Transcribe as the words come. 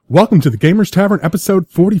Welcome to the Gamers Tavern, episode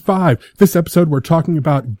 45. This episode, we're talking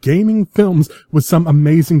about gaming films with some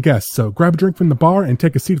amazing guests. So grab a drink from the bar and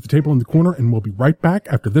take a seat at the table in the corner, and we'll be right back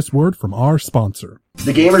after this word from our sponsor.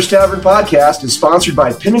 The Gamers Tavern podcast is sponsored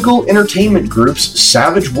by Pinnacle Entertainment Group's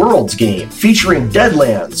Savage Worlds game, featuring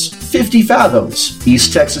Deadlands, 50 Fathoms,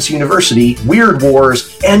 East Texas University, Weird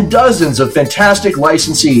Wars, and dozens of fantastic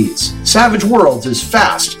licensees. Savage Worlds is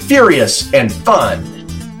fast, furious, and fun.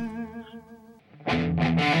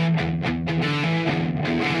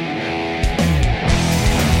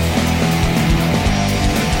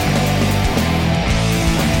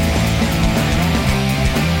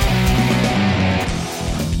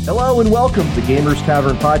 Hello and welcome to the Gamers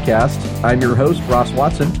Tavern podcast. I'm your host, Ross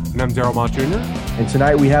Watson. And I'm Daryl Mott Jr. And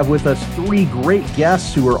tonight we have with us three great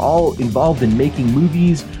guests who are all involved in making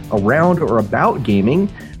movies around or about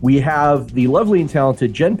gaming. We have the lovely and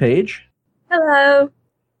talented Jen Page. Hello.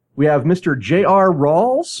 We have Mr. J.R.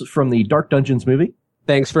 Rawls from the Dark Dungeons movie.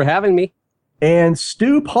 Thanks for having me. And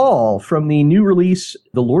Stu Paul from the new release,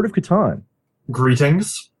 The Lord of Catan.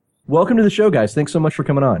 Greetings. Welcome to the show, guys. Thanks so much for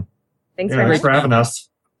coming on. Thanks for having us.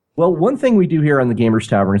 Well, one thing we do here on the Gamers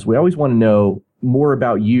Tavern is we always want to know more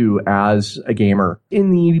about you as a gamer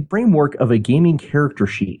in the framework of a gaming character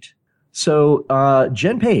sheet. So,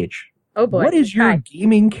 Jen Page. Oh boy. What is your Hi.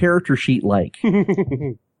 gaming character sheet like?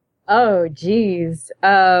 Oh, geez.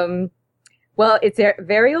 Well, it's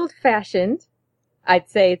very old-fashioned. I'd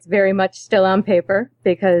say it's very much still on paper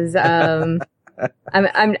because I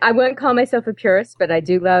wouldn't call myself a purist, but I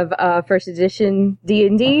do love first edition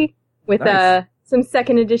D&D with Nice. some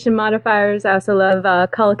second edition modifiers. I also love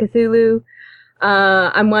Call of Cthulhu.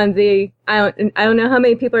 I'm one of the I don't know how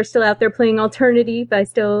many people are still out there playing Alternity, but I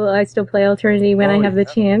still play Alternity when I have the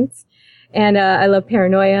chance. And I love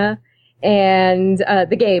Paranoia and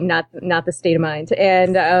the game, not the state of mind.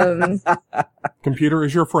 And Computer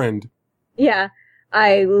is your friend. yeah,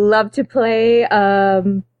 I love to play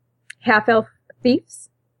half-elf thieves,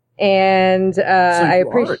 and So I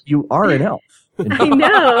appreciate. you are an elf. I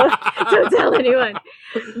know. Don't tell anyone.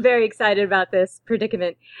 I'm very excited about this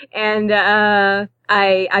predicament. And I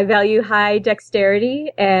value high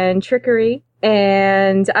dexterity and trickery,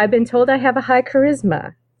 and I've been told I have a high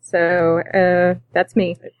charisma. So that's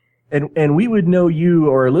me. And we would know you,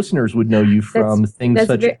 or our listeners would know you from things that's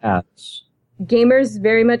such as... Gamers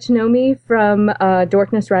very much know me from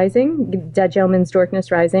Dorkness Rising, Dead Gentleman's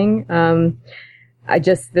Dorkness Rising.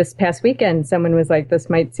 This past weekend, someone was like, "This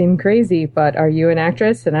might seem crazy, but are you an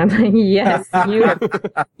actress?" And I'm like, "Yes,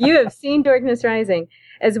 you have seen Dorkness Rising,"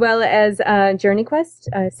 as well as Journey Quest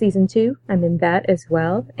season 2. I'm in that as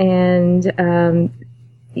well, and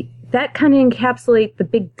that kind of encapsulates the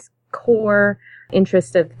big core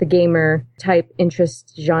interest of the gamer type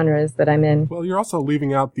interest genres that I'm in. Well, you're also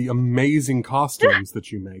leaving out the amazing costumes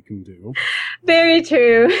that you make and do. Very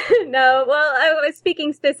true. No, well, I was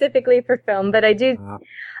speaking specifically for film, but I do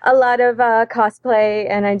a lot of cosplay,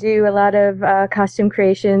 and I do a lot of costume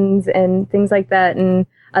creations and things like that, and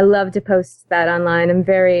I love to post that online. I'm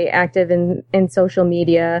very active in social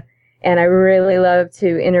media, and I really love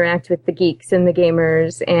to interact with the geeks and the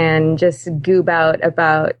gamers and just goob out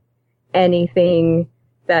about anything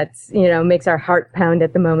that's, makes our heart pound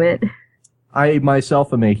at the moment. I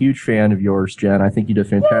myself am a huge fan of yours, Jen. I think you did a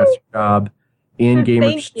fantastic job in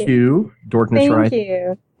Gamers 2, Dorkness Rising. Thank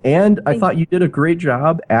you. And I thought you did a great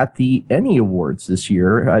job at the Emmy Awards this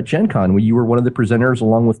year at Gen Con, where you were one of the presenters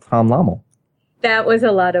along with Tom Lommel. That was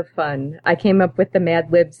a lot of fun. I came up with the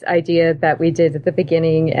Mad Libs idea that we did at the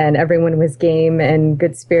beginning, and everyone was game and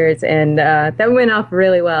good spirits, and that went off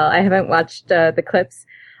really well. I haven't watched the clips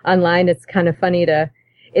online. It's kind of funny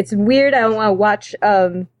it's weird. I don't want to watch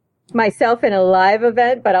myself in a live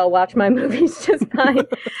event, but I'll watch my movies just fine.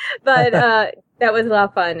 But that was a lot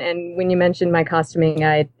of fun. And when you mentioned my costuming,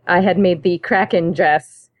 I had made the Kraken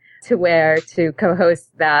dress to wear to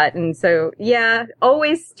co-host that. And so, yeah,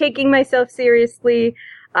 always taking myself seriously,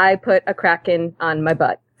 I put a Kraken on my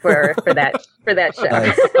butt for that show.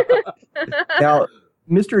 Nice. Now,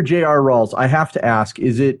 Mr. J.R. Rawls, I have to ask,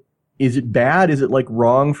 is it bad? Is it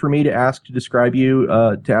wrong for me to ask you to describe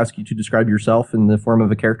yourself in the form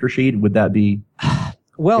of a character sheet? Would that be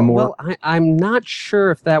Well, I'm not sure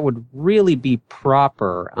if that would really be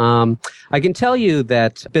proper. I can tell you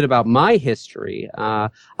that a bit about my history.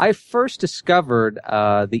 I first discovered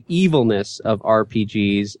the evilness of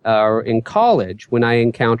RPGs in college when I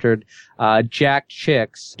encountered Jack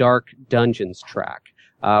Chick's Dark Dungeons track,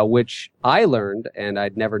 which I learned, and I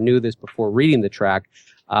never knew this before reading the track,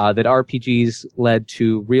 that RPGs led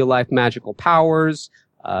to real-life magical powers,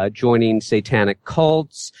 joining satanic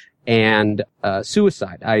cults, and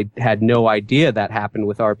suicide. I had no idea that happened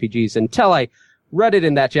with RPGs until I read it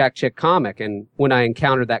in that Jack Chick comic. And when I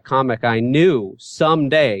encountered that comic, I knew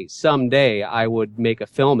someday I would make a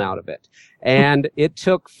film out of it. And it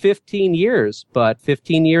took 15 years, but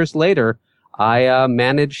 15 years later, I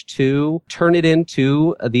managed to turn it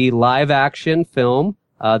into the live action film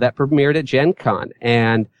that premiered at Gen Con.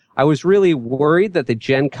 And I was really worried that the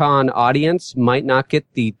Gen Con audience might not get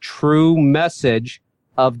the true message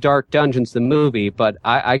of Dark Dungeons, the movie, but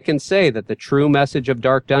I can say that the true message of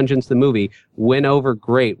Dark Dungeons, the movie, went over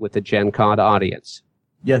great with the Gen Con audience.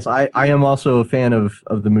 Yes, I am also a fan of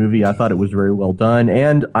the movie. I thought it was very well done,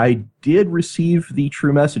 and I did receive the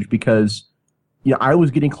true message because I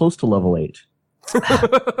was getting close to level 8.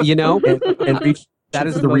 And reached that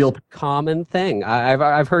is the real common thing.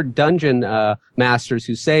 I've heard dungeon masters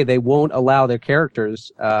who say they won't allow their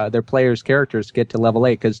characters, their players' characters, to get to level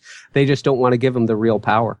 8 because they just don't want to give them the real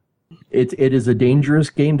power. It is a dangerous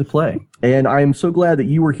game to play, and I am so glad that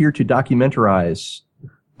you were here to documentarize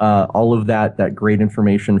all of that great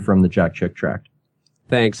information from the Jack Chick tract.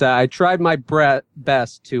 Thanks. I tried my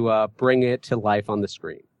best to bring it to life on the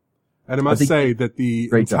screen. And I must say that the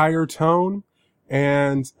entire tone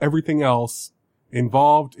and everything else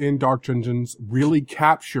involved in Dark Dungeons really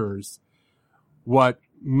captures what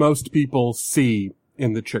most people see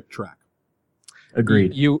in the Chick track.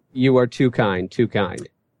 Agreed. You are too kind.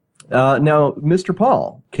 Now, Mr.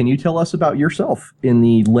 Paul, can you tell us about yourself in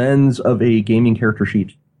the lens of a gaming character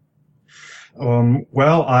sheet?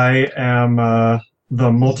 Well, I am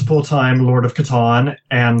the multiple-time Lord of Catan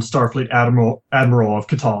and Starfleet Admiral of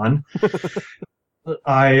Catan.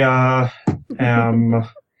 I am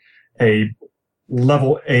a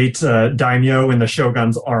level 8 daimyo in the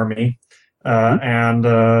Shogun's army.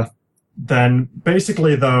 And then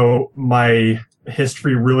basically, though, my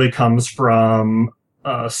history really comes from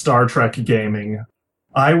Star Trek gaming.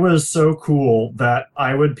 I was so cool that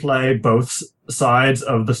I would play both sides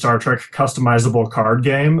of the Star Trek customizable card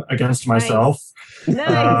game against myself.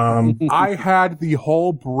 Nice. I had the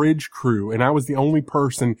whole bridge crew, and I was the only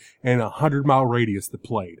person in a 100-mile radius that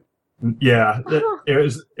played. Yeah,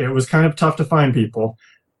 it was kind of tough to find people.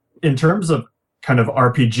 In terms of kind of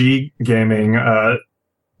RPG gaming,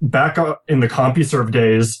 back in the CompuServe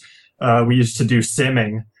days, we used to do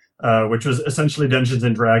simming, which was essentially Dungeons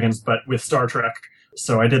and Dragons, but with Star Trek.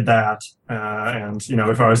 So I did that, and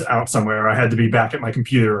if I was out somewhere, I had to be back at my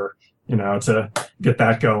computer, to get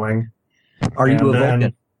that going. Are you a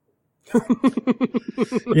Vulcan?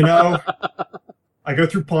 I go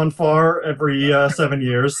through Ponfar every 7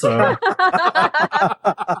 years, so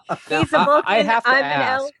He's a Vulcan. I have to I'm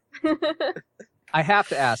ask. an elf. I have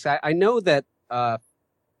to ask. I know that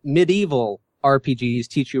medieval RPGs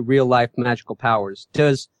teach you real-life magical powers.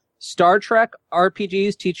 Does Star Trek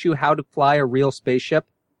RPGs teach you how to fly a real spaceship?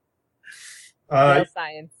 Real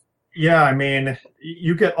science. Yeah, I mean,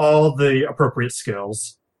 you get all the appropriate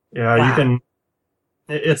skills. Yeah, wow. You can.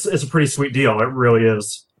 It's a pretty sweet deal. It really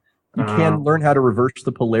is. You can learn how to reverse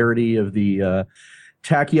the polarity of the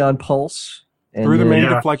tachyon pulse through the main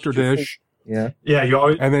deflector dish. Yeah, you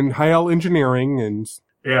always, and then Hale Engineering and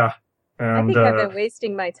yeah. And, I think I've been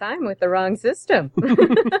wasting my time with the wrong system.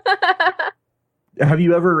 Have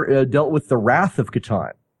you ever dealt with the Wrath of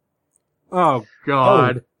Catan? Oh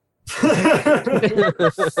God.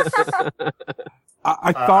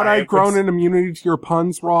 I thought I'd grown an immunity to your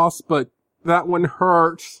puns, Ross, but that one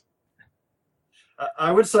hurts.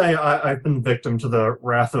 I would say I've been victim to the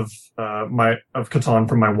wrath of Catan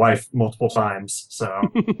from my wife multiple times. So,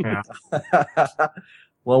 yeah.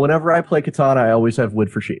 Well, whenever I play Catan, I always have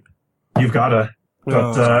wood for sheep. You've got to.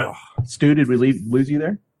 But Stu, did we lose you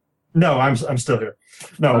there? No, I'm still here.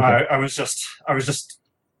 No, okay. I was just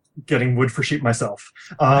getting wood for sheep myself.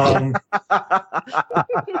 But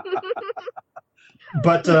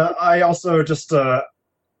I also just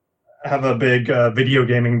have a big video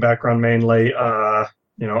gaming background mainly. I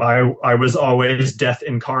was always Death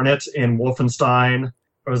Incarnate in Wolfenstein.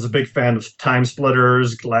 I was a big fan of Time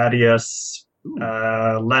Splitters, Gladius,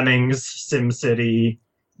 Lemmings, SimCity,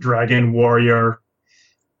 Dragon Warrior,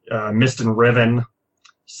 Mist and Riven.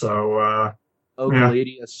 So,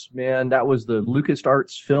 Gladius, man, that was the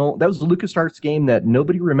LucasArts film. That was the LucasArts game that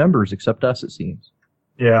nobody remembers except us, it seems.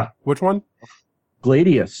 Yeah. Which one?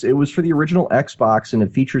 Gladius. It was for the original Xbox, and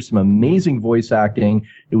it features some amazing voice acting.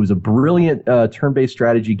 It was a brilliant turn-based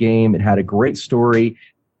strategy game. It had a great story.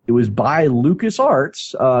 It was by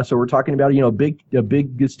LucasArts, so we're talking about a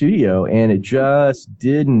big studio, and it just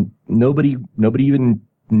didn't. Nobody even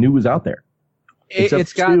knew it was out there.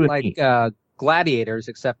 It's got like Gladiators,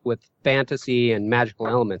 except with fantasy and magical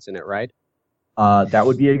elements in it, right? That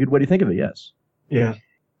would be a good way to think of it, yes. Yeah.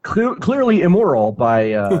 Clearly immoral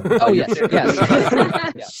by... Oh, yes,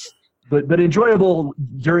 yes. Yes. But enjoyable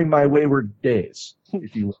during my wayward days,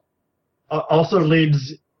 if you will. Also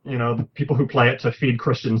leads, the people who play it to feed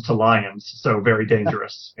Christians to lions, so very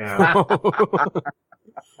dangerous. Yeah.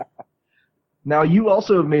 Now, you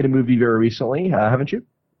also have made a movie very recently, haven't you?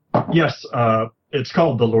 Yes, it's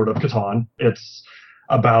called The Lord of Catan. It's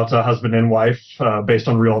about a husband and wife based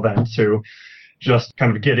on real events who just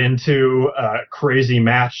kind of get into a crazy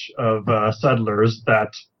match of settlers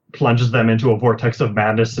that plunges them into a vortex of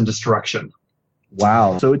madness and destruction.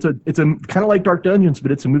 Wow. So it's a kind of like Dark Dungeons,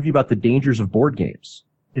 but it's a movie about the dangers of board games.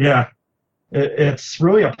 Yeah. It's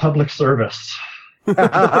really a public service. Wow,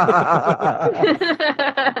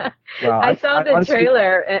 I saw the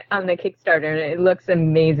trailer on the Kickstarter, and it looks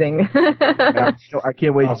amazing. I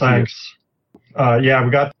can't wait to see it. Thanks. Yeah,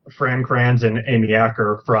 we got Fran Kranz and Amy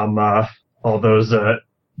Acker from all those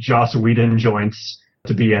Joss Whedon joints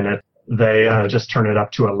to be in it. They just turned it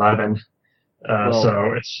up to 11.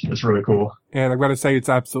 So it's really cool. And I've got to say, it's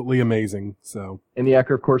absolutely amazing. So Amy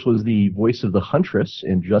Acker, of course, was the voice of the Huntress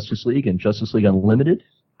in Justice League and Justice League Unlimited.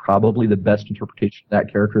 Probably the best interpretation of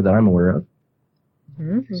that character that I'm aware of.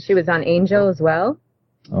 Mm-hmm. She was on Angel as well.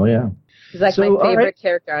 Oh, yeah. She's like my favorite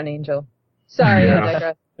character on Angel. Sorry, I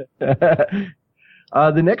digress.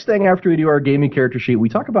 The next thing after we do our gaming character sheet, we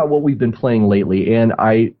talk about what we've been playing lately. And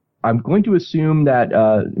I'm going to assume that,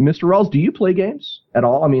 Mr. Rawls, do you play games at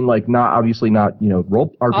all? I mean, like, obviously not,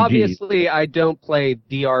 role RPGs. Obviously, I don't play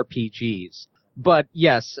DRPGs. But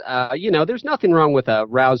yes, there's nothing wrong with a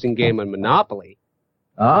rousing game of Monopoly.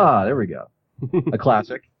 Ah, there we go. A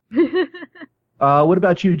classic. What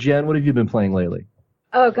about you, Jen? What have you been playing lately?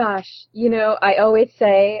 Oh, gosh. I always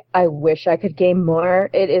say I wish I could game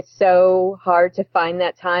more. It is so hard to find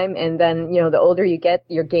that time. And then, the older you get,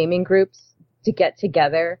 your gaming groups to get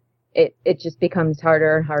together, it just becomes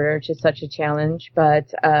harder and harder. It's just such a challenge.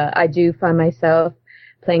 But I do find myself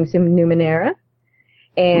playing some Numenera.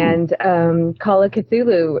 And Call of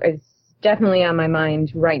Cthulhu is definitely on my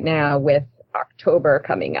mind right now with October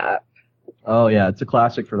coming up. Oh yeah, it's a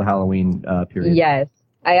classic for the Halloween period. Yes,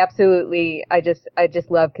 I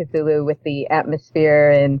just love Cthulhu with the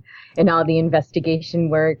atmosphere and all the investigation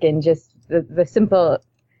work and just the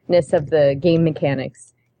simpleness of the game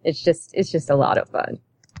mechanics. It's just a lot of fun.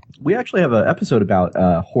 We actually have an episode about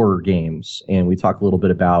horror games, and we talk a little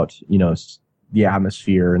bit about the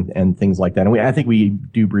atmosphere and things like that. And I think we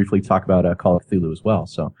do briefly talk about Call of Cthulhu as well.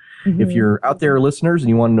 So if you're out there, listeners, and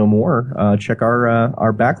you want to know more, check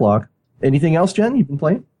our backlog. Anything else, Jen, you've been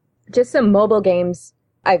playing? Just some mobile games.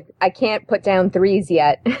 I can't put down threes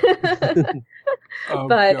yet. Oh,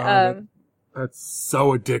 but God, that's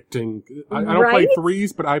so addicting. I don't play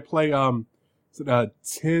threes, but I play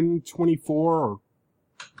 1024 or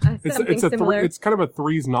it's kind of a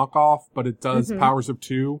threes knockoff, but it does powers of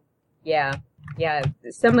two. Yeah.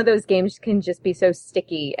 Some of those games can just be so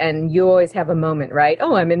sticky, and you always have a moment, right?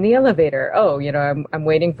 Oh, I'm in the elevator. Oh, I'm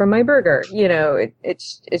waiting for my burger.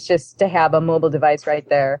 It's just to have a mobile device right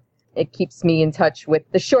there. It keeps me in touch with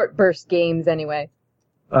the short burst games anyway.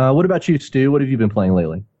 What about you, Stu? What have you been playing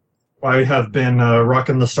lately? I have been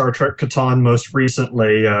rocking the Star Trek Catan most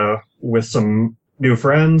recently with some new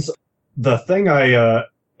friends. The thing I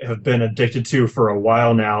have been addicted to for a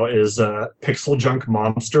while now is Pixel Junk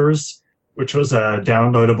Monsters, which was a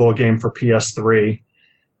downloadable game for PS3.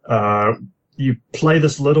 You play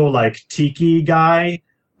this little tiki guy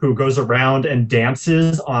who goes around and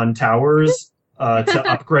dances on towers to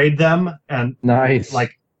upgrade them, and nice.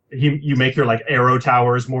 You make your arrow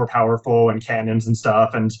towers more powerful and cannons and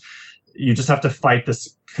stuff, and you just have to fight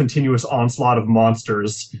this continuous onslaught of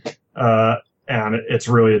monsters, and it's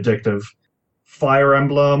really addictive. Fire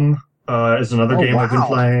Emblem is another game I've been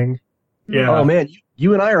playing. Yeah. Oh man,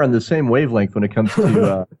 you and I are on the same wavelength when it comes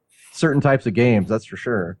to certain types of games. That's for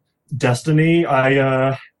sure. Destiny,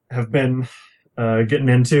 I have been getting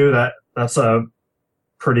into that. That's a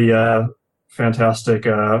pretty fantastic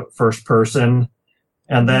first person.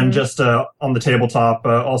 And then just on the tabletop,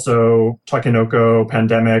 also Takenoko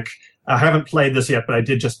Pandemic. I haven't played this yet, but I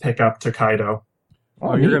did just pick up Tokaido.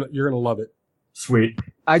 Oh, you're gonna love it. Sweet.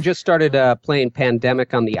 I just started playing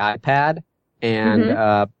Pandemic on the iPad,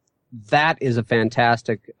 and that is a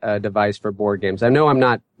fantastic device for board games. I know I'm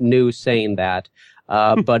not new saying that,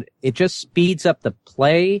 but it just speeds up the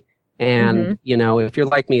play. And, if you're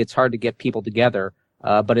like me, it's hard to get people together.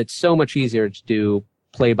 But it's so much easier to do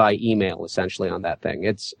play by email, essentially, on that thing.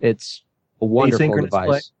 It's a wonderful asynchronous device.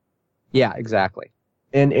 play? Yeah, exactly.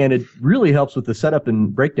 And it really helps with the setup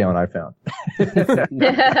and breakdown, I found.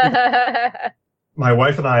 my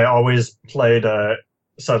wife and I always played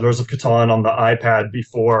Settlers of Catan on the iPad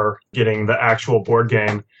before getting the actual board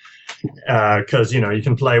game, because you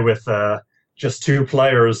can play with just 2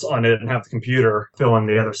 players on it and have the computer fill in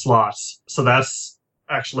the other slots. So that's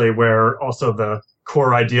actually where also the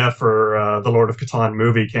core idea for the Lord of Catan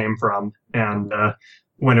movie came from. And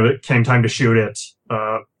when it came time to shoot it,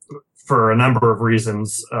 for a number of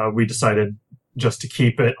reasons, we decided just to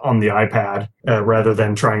keep it on the iPad rather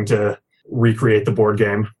than trying to recreate the board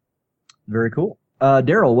game. Very cool.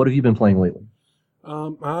 Daryl, what have you been playing lately?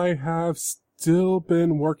 I have still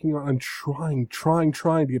been working on trying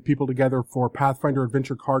to get people together for Pathfinder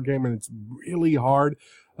Adventure card game, and it's really hard.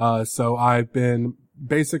 So I've been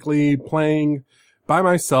basically playing by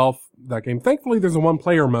myself that game. Thankfully, there's a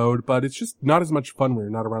 1-player mode, but it's just not as much fun when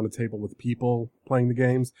you're not around a table with people playing the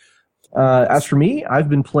games. As for me, I've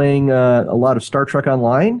been playing a lot of Star Trek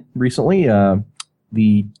Online recently.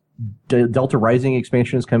 The Delta Rising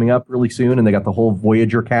expansion is coming up really soon, and they got the whole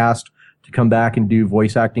Voyager cast to come back and do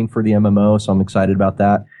voice acting for the MMO, so I'm excited about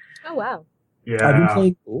that. Oh, wow. Yeah. I've been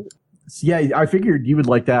playing... Yeah, I figured you would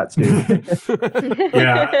like that, Steve.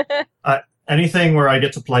 Yeah. Anything where I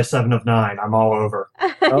get to play 7 of 9, I'm all over.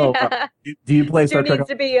 Oh, Yeah. do you play Star Stu Trek? needs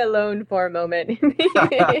to be alone for a moment. Do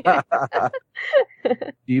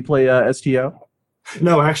you play STO?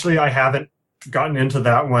 No, actually, I haven't gotten into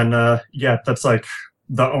that one yet. That's like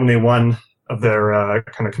the only one of their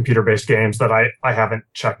kind of computer-based games that I haven't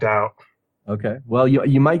checked out. Okay. Well,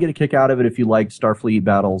 you might get a kick out of it if you like Starfleet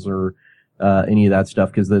battles or any of that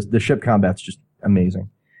stuff, because the ship combat's just amazing.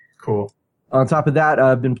 Cool. On top of that,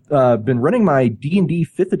 I've been running my D&D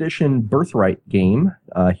 5th edition Birthright game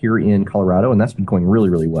here in Colorado, and that's been going really,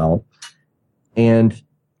 really well. And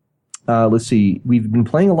let's see, we've been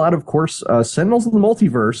playing a lot, of course, Sentinels of the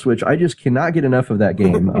Multiverse, which I just cannot get enough of that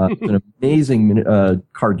game. It's an amazing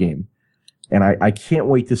card game. And I can't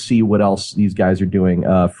wait to see what else these guys are doing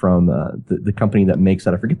from the company that makes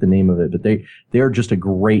that. I forget the name of it, but they are just a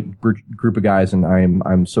great group of guys, and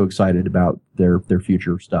I'm so excited about their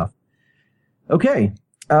future stuff. Okay,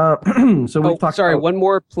 so we've talked. Sorry, about... one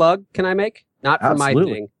more plug can I make? Not for Absolutely.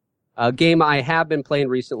 my thing. A game I have been playing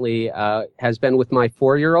recently has been with my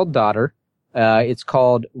 4-year-old daughter. It's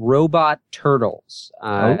called Robot Turtles.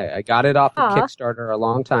 I got it off of Kickstarter a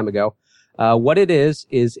long time ago. What it is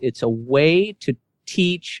it's a way to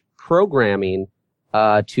teach programming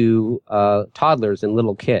to toddlers and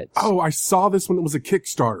little kids. Oh, I saw this when it was a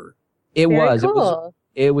Kickstarter. It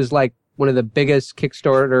was like one of the biggest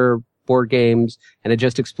Kickstarter board games, and it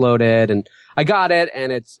just exploded, and I got it,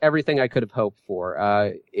 and it's everything I could have hoped for.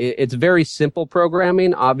 It's very simple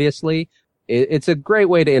programming, obviously. It's a great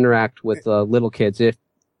way to interact with little kids. If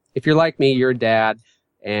you're like me, you're a dad,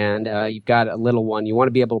 and you've got a little one, you want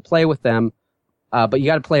to be able to play with them, but you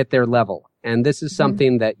got to play at their level. And this is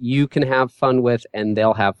something that you can have fun with, and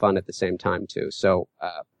they'll have fun at the same time, too. So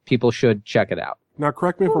people should check it out. Now,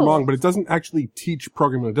 correct me if I'm wrong, but it doesn't actually teach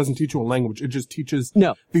programming. It doesn't teach you a language. It just teaches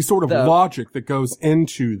the sort of logic that goes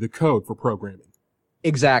into the code for programming.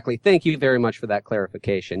 Exactly. Thank you very much for that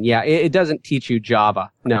clarification. Yeah, it doesn't teach you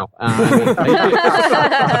Java. No.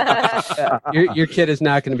 Your kid is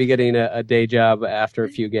not going to be getting a day job after a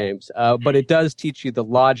few games. But it does teach you the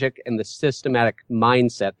logic and the systematic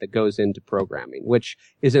mindset that goes into programming, which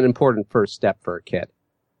is an important first step for a kid.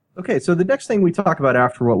 Okay, so the next thing we talk about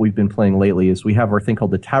after what we've been playing lately is we have our thing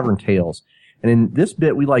called the Tavern Tales. And in this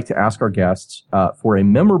bit, we like to ask our guests for a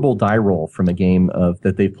memorable die roll from a game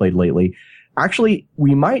that they've played lately. Actually,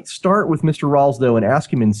 we might start with Mr. Rawls, though, and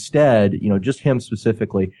ask him instead, just him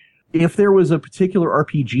specifically, if there was a particular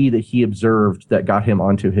RPG that he observed that got him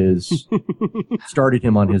onto started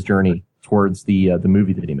him on his journey towards the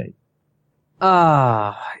movie that he made.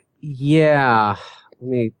 Yeah. Let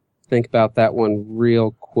me think about that one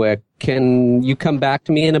real quick. Can you come back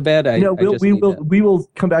to me in a bit? We will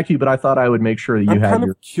come back to you, but I thought I would make sure that you I'm had kind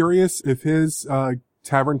of curious if his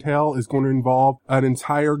Tavern Tale is going to involve an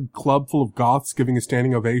entire club full of goths giving a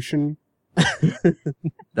standing ovation.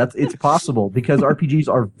 It's possible because RPGs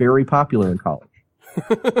are very popular in college.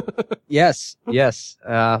 Yes.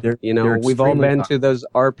 We've all been to those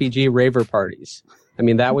RPG raver parties. I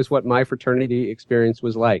mean, that was what my fraternity experience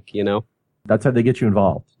was like, That's how they get you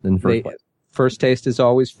involved in the first place. First taste is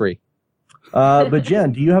always free. But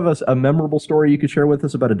Jen, do you have a memorable story you could share with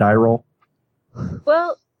us about a die roll?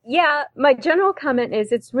 Well, yeah, my general comment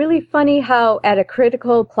is it's really funny how at a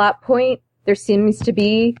critical plot point, there seems to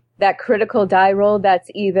be that critical die roll that's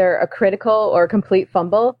either a critical or a complete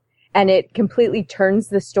fumble, and it completely turns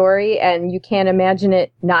the story, and you can't imagine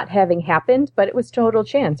it not having happened, but it was total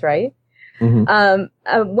chance, right?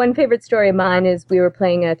 Mm-hmm. One favorite story of mine is we were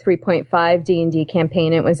playing a 3.5 D&D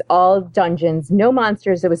campaign. It was all dungeons, no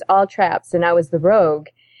monsters. It was all traps, and I was the rogue.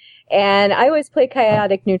 And I always play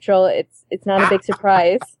chaotic neutral. It's not a big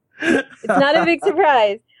surprise. It's not a big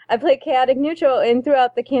surprise. I played chaotic neutral, and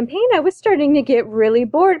throughout the campaign, I was starting to get really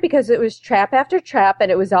bored because it was trap after trap,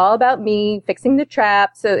 and it was all about me fixing the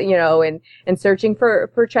traps, and searching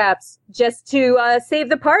for traps just to save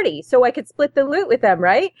the party so I could split the loot with them,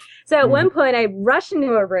 right? So at one point, I rushed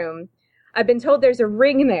into a room. I've been told there's a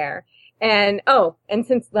ring there, and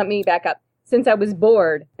let me back up. Since I was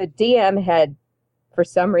bored, the DM had, for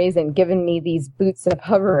some reason, given me these boots of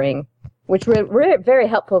hovering, which were very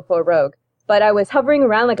helpful for a rogue. But I was hovering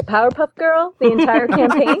around like a Powerpuff Girl the entire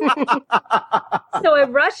campaign. So I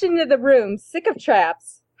rush into the room, sick of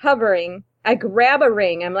traps, hovering. I grab a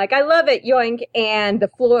ring. I'm like, I love it, yoink. And the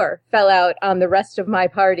floor fell out on the rest of my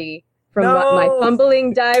party from my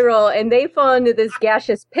fumbling die roll. And they fall into this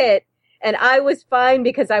gaseous pit. And I was fine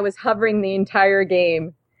because I was hovering the entire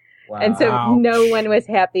game. Wow. And so no one was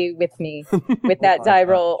happy with me with that die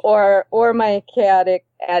roll or my chaotic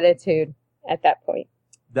attitude at that point.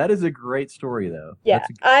 That is a great story, though. Yeah,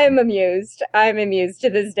 I'm amused. I'm amused to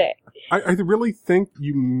this day. I really think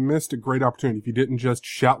you missed a great opportunity if you didn't just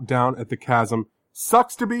shout down at the chasm,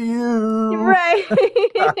 "Sucks to be you!" Right.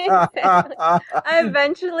 I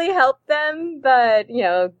eventually helped them, but,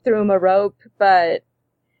 threw them a rope, but...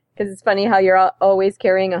 Because it's funny how you're always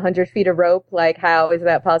carrying 100 feet of rope. Like, how is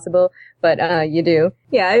that possible? But you do.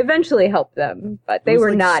 Yeah, I eventually helped them, but they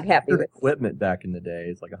were not happy with equipment back in the day.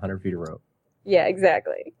 It's like 100 feet of rope. Yeah,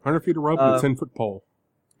 exactly. 100 feet of rope and a 10-foot pole.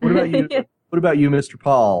 What about you? What about you, Mr.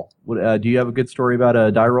 Paul? Do you have a good story about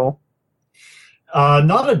a die roll?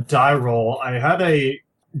 Not a die roll. I had a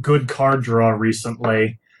good card draw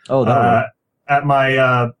recently. Oh, that at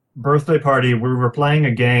my birthday party, we were playing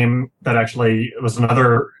a game that actually was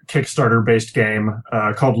another Kickstarter-based game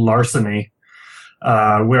called Larceny,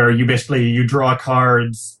 where you draw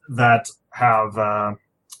cards that have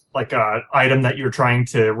like a item that you're trying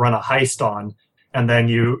to run a heist on, and then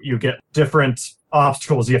you get different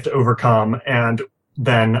obstacles you have to overcome, and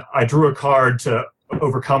then I drew a card to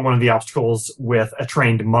overcome one of the obstacles with a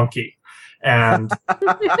trained monkey. And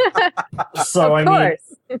so, I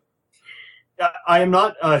am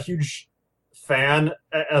not a huge fan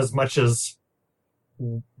as much as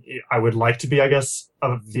I would like to be, I guess,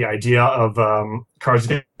 of the idea of Cards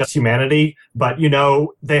Against Humanity. But,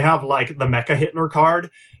 they have like the Mecha Hitler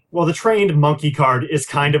card. Well, the trained monkey card is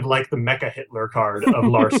kind of like the Mecha Hitler card of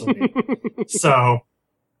Larceny. So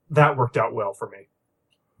that worked out well for me.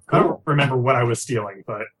 Cool. I don't remember what I was stealing,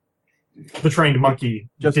 but the trained monkey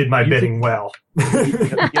did my bidding well.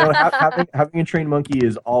 Having a trained monkey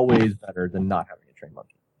is always better than not having a trained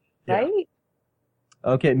monkey. Right?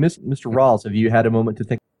 Okay, Mr. Rawls, have you had a moment to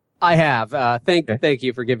think? I have. Thank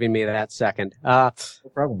you for giving me that second. No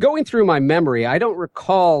problem. Going through my memory, I don't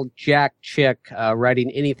recall Jack Chick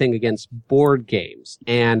writing anything against board games.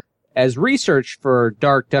 And as research for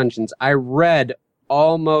Dark Dungeons, I read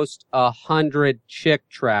almost 100 Chick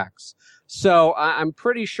tracks. So I'm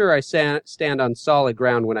pretty sure I stand on solid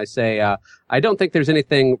ground when I say I don't think there's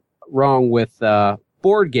anything wrong with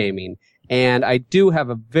board gaming. And I do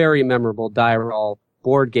have a very memorable die roll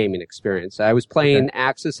board gaming experience. I was playing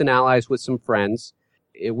Axis and Allies with some friends.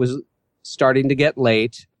 It was starting to get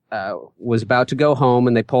late, was about to go home,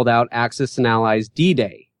 and they pulled out Axis and Allies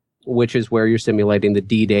D-Day, which is where you're simulating the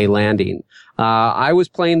D-Day landing. I was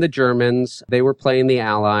playing the Germans, they were playing the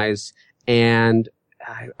Allies, and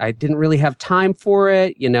I didn't really have time for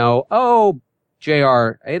it. Oh,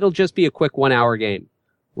 JR, it'll just be a quick 1 hour game.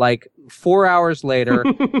 Like 4 hours later,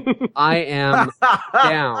 I am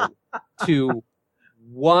down to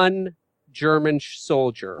one German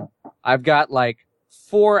soldier. I've got like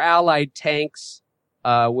 4 Allied tanks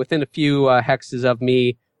within a few hexes of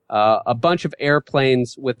me, a bunch of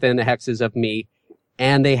airplanes within the hexes of me,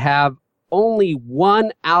 and they have only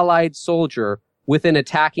one Allied soldier within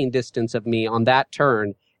attacking distance of me on that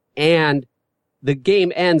turn, and the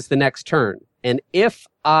game ends the next turn. And if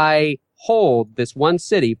I hold this one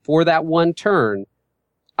city for that one turn,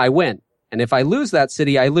 I win. And if I lose that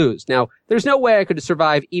city, I lose. Now, there's no way I could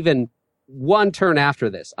survive even one turn after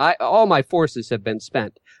this. All my forces have been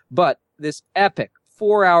spent. But this epic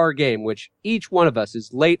 4 hour game, which each one of us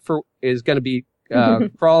is going to be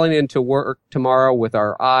crawling into work tomorrow with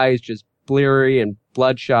our eyes just bleary and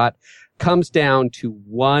bloodshot, comes down to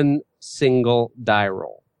one single die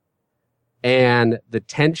roll. And the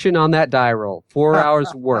tension on that die roll, 4 hours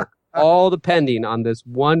of work, all depending on this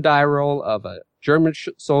one die roll of a German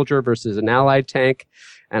soldier versus an Allied tank.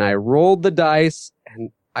 And I rolled the dice, and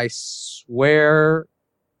I swear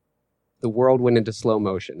the world went into slow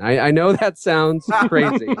motion. I know that sounds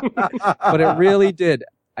crazy, but it really did.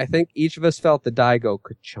 I think each of us felt the die go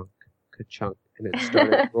ka-chunk, ka-chunk, and it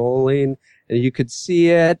started rolling, and you could see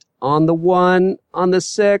it on the 1, on the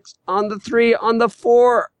 6, on the 3, on the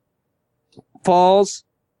 4. Falls.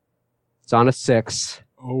 It's on a 6.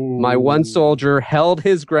 Oh. My one soldier held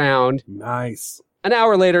his ground. Nice. An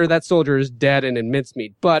hour later, that soldier is dead and in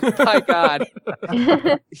mincemeat. But by God,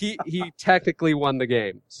 he technically won the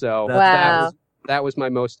game. So Wow. that was my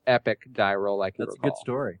most epic die roll I can That's recall. a good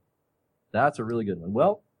story. That's a really good one.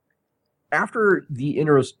 Well, after the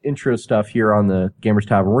intro stuff here on the Gamers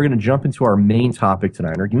Tavern, we're going to jump into our main topic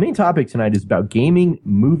tonight. Our main topic tonight is about gaming,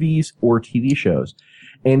 movies, or TV shows.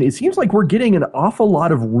 And it seems like we're getting an awful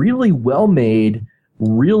lot of really well-made,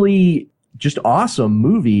 really just awesome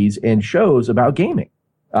movies and shows about gaming.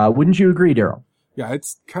 Wouldn't you agree, Daryl? Yeah,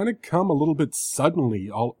 it's kind of come a little bit suddenly,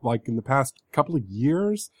 like in the past couple of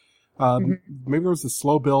years. Maybe there was a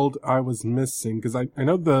slow build I was missing, because I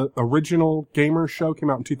know the original Gamer show came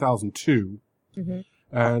out in 2002,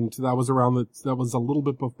 and that was around that was a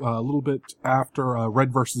little bit after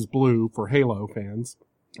Red versus Blue for Halo fans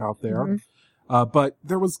out there. But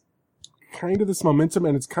there was kind of this momentum,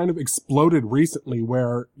 and it's kind of exploded recently,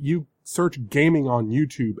 where you search gaming on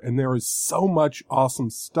YouTube and there is so much awesome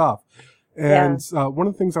stuff. And one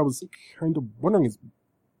of the things I was kind of wondering is,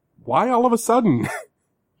 why all of a sudden?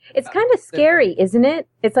 It's kind of scary, isn't it?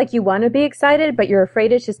 It's like you want to be excited, but you're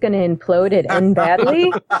afraid it's just going to implode and end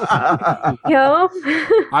badly. You know?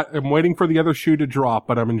 I'm waiting for the other shoe to drop,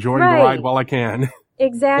 but I'm enjoying the Right. ride while I can.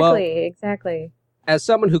 Exactly. As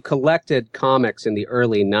someone who collected comics in the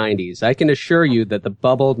early 90s, I can assure you that the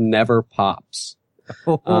bubble never pops.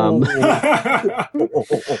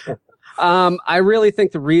 I really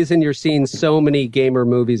think the reason you're seeing so many gamer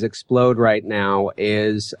movies explode right now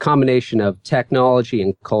is a combination of technology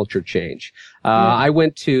and culture change. I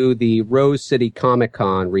went to the Rose City Comic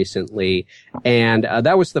Con recently, and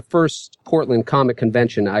that was the first Portland comic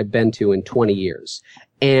convention I've been to in 20 years.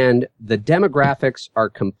 And the demographics are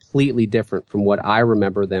completely different from what I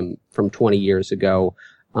remember them from 20 years ago.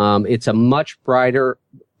 It's a much broader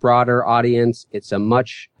audience. It's a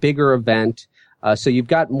much bigger event. So you've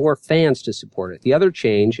got more fans to support it. The other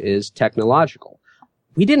change is technological.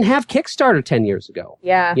 We didn't have Kickstarter 10 years ago.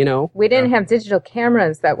 Yeah. You know? We didn't have digital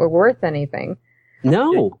cameras that were worth anything.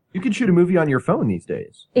 No. You can shoot a movie on your phone these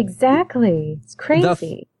days. Exactly. It's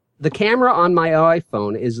crazy. The camera on my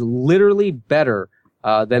iPhone is literally better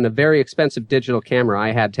than a very expensive digital camera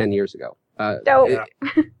I had 10 years ago. Dope.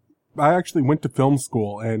 I actually went to film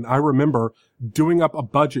school, and I remember doing up a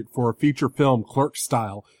budget for a feature film, Clerk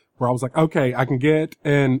style, where I was like, okay, I can get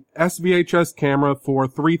an SVHS camera for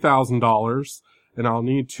 $3,000, and I'll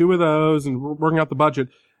need 2 of those, and we're working out the budget.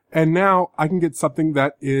 And now I can get something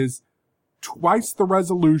that is twice the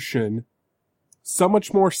resolution, so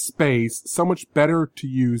much more space, so much better to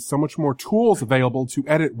use, so much more tools available to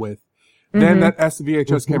edit with than that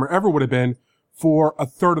SVHS camera ever would have been for a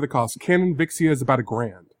third of the cost. Canon Vixia is about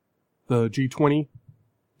 $1,000. The G20.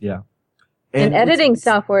 Yeah. And editing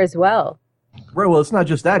software as well. Right. Well, it's not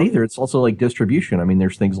just that either. It's also like distribution. I mean,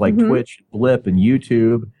 there's things like Twitch, Blip, and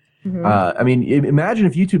YouTube. I mean, imagine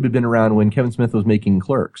if YouTube had been around when Kevin Smith was making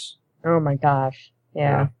Clerks. Oh my gosh.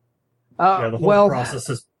 Yeah. The whole process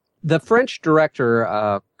is... The French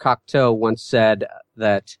director Cocteau once said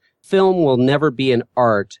that film will never be an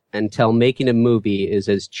art until making a movie is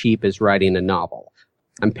as cheap as writing a novel.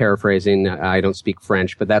 I'm paraphrasing. I don't speak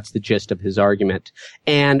French, but that's the gist of his argument.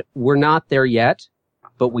 And we're not there yet,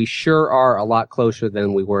 but we sure are a lot closer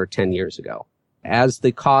than we were 10 years ago. As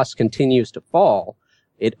the cost continues to fall,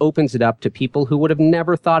 it opens it up to people who would have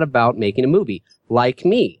never thought about making a movie, like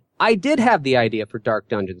me. I did have the idea for Dark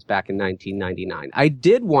Dungeons back in 1999. I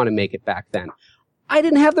did want to make it back then. I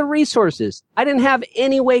didn't have the resources. I didn't have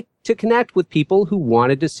any way to connect with people who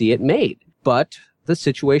wanted to see it made. But the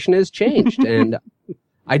situation has changed, and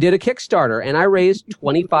I did a Kickstarter, and I raised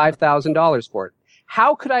 $25,000 for it.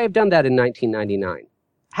 How could I have done that in 1999?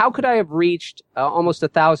 How could I have reached almost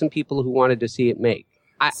 1,000 people who wanted to see it made?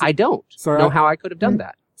 I don't know how I could have done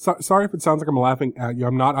that. Sorry if it sounds like I'm laughing at you.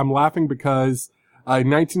 I'm not. I'm laughing because in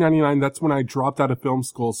 1999, that's when I dropped out of film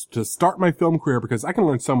school to start my film career, because I can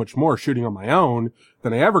learn so much more shooting on my own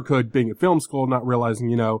than I ever could being at film school, not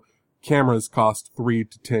realizing, cameras cost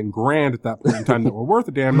 $3,000 to $10,000 at that point in time that were worth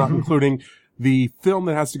a damn, not including the film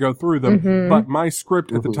that has to go through them. But my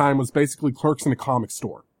script at the time was basically Clerks in a comic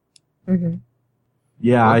store.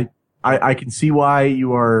 Yeah, I can see why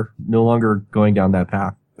you are no longer going down that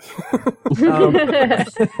path.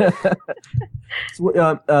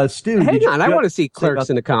 Stu, hang on, I want to see Clerks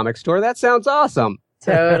in a comic store. That sounds awesome.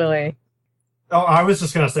 Totally. Oh, I was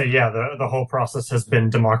just going to say, yeah, the whole process has been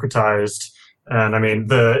democratized. And I mean,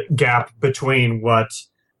 the gap between what,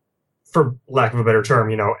 for lack of a better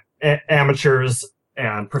term, amateurs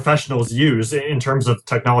and professionals use in terms of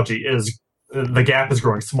technology the gap is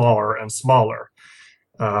growing smaller and smaller.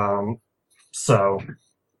 So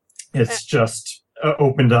it's just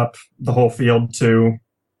opened up the whole field to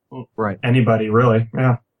anybody, really.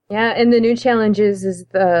 Yeah. Yeah, and the new challenge is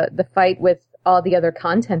the fight with all the other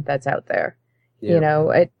content that's out there.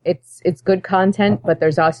 Yeah. It's good content, but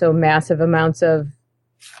there's also massive amounts of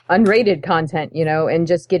unrated content, and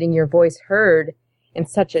just getting your voice heard in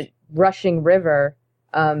such a rushing river.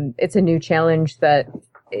 It's a new challenge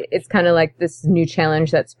it's kind of like this new challenge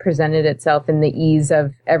that's presented itself in the ease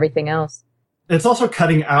of everything else. It's also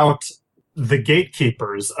cutting out the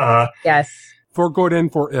gatekeepers. Yes. For good and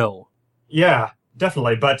for ill. Yeah,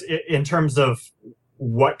 definitely. But in terms of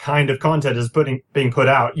what kind of content is being put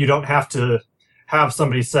out, you don't have to have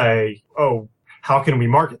somebody say, oh, how can we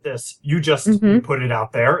market this? You just put it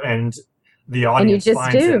out there and the audience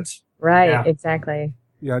finds it. Right, yeah. Exactly.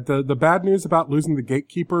 Yeah, the bad news about losing the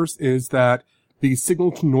gatekeepers is that the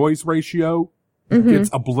signal to noise ratio gets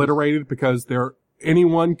obliterated because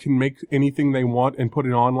anyone can make anything they want and put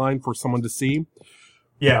it online for someone to see.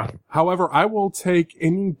 Yeah. However, I will take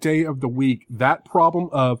any day of the week that problem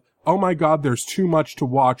of, oh my God, there's too much to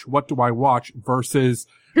watch. What do I watch? Versus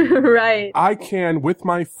right. I can, with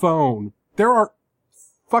my phone, there are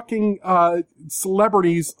fucking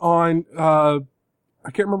celebrities on I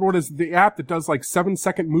can't remember what is the app that does like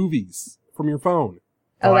 7-second movies from your phone.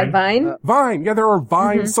 Oh, like Vine? Vine. Yeah, there are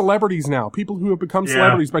Vine celebrities now. People who have become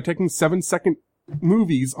celebrities by taking 7-second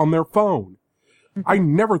movies on their phone. I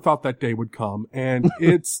never thought that day would come, and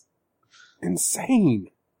it's insane.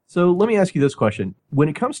 So let me ask you this question. When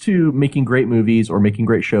it comes to making great movies or making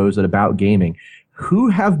great shows that about gaming, who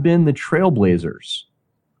have been the trailblazers?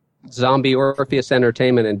 Zombie, Orpheus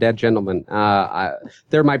Entertainment, and Dead Gentlemen.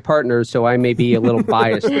 They're my partners, so I may be a little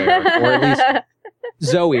biased there, or at least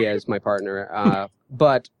Zoe is my partner.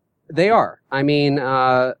 But they are. I mean,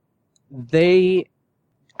 I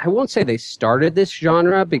won't say they started this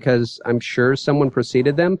genre because I'm sure someone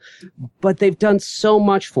preceded them, but they've done so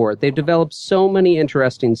much for it. They've developed so many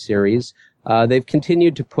interesting series. They've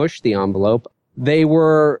continued to push the envelope. They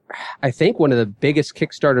were, I think, one of the biggest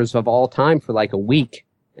Kickstarters of all time for like a week.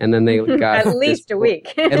 And then they got at least a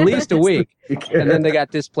week. At least a week. And then they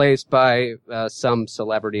got displaced by some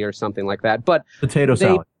celebrity or something like that. But potato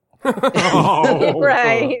salad. Right.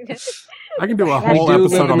 I can do a whole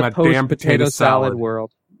episode on that damn potato salad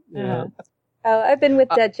world. Yeah. I've been with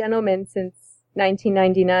Dead Gentlemen since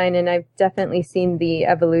 1999, and I've definitely seen the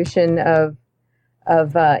evolution of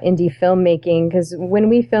indie filmmaking. Because when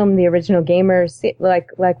we filmed the original Gamers,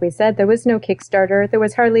 like we said, there was no Kickstarter. There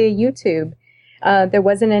was hardly a YouTube. There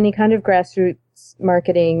wasn't any kind of grassroots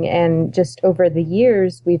marketing, and just over the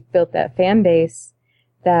years, we've built that fan base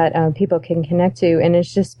that people can connect to, and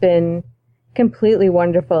it's just been completely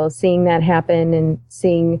wonderful seeing that happen and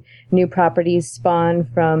seeing new properties spawn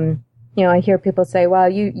from, I hear people say, wow,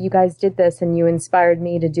 you guys did this and you inspired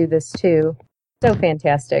me to do this too. So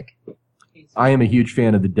fantastic. I am a huge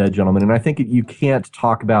fan of the Dead Gentlemen, and I think you can't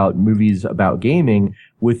talk about movies about gaming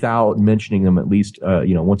without mentioning them at least,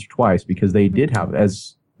 once or twice, because they did have,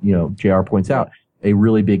 as, JR points out, a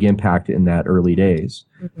really big impact in that early days.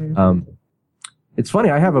 It's funny,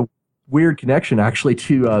 I have a weird connection actually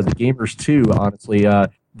to the Gamers 2, honestly.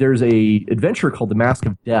 There's a adventure called The Mask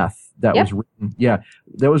of Death that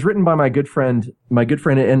was written by my good friend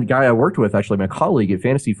and guy I worked with, actually, my colleague at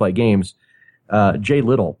Fantasy Flight Games, Jay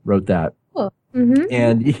Little wrote that. Cool. Mm-hmm.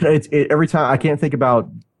 And every time I can't think about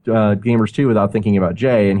Gamers 2 without thinking about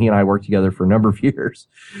Jay, and he and I worked together for a number of years.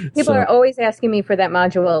 People are always asking me for that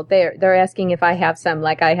module. They're asking if I have some,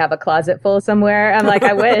 like I have a closet full somewhere. I'm like,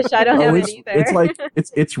 I wish. I don't have it either. It's like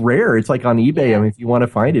it's rare. It's like on eBay. Yeah. I mean, if you want to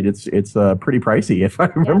find it, it's pretty pricey if I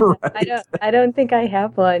remember right. I don't think I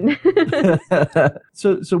have one.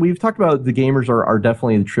 So we've talked about the gamers are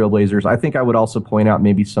definitely the trailblazers. I think I would also point out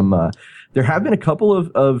maybe some there have been a couple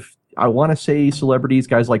of I want to say celebrities,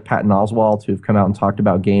 guys like Patton Oswalt, who have come out and talked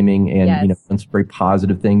about gaming and done some very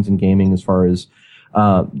positive things in gaming as far as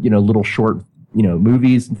little short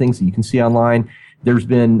movies and things that you can see online. There's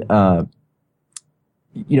been other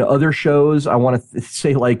shows. I want to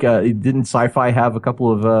say didn't Sci-Fi have a couple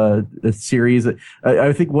of series?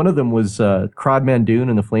 I think one of them was Crodman Dune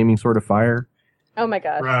and the Flaming Sword of Fire. Oh my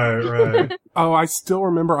gosh. Right. Oh, I still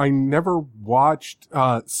remember I never watched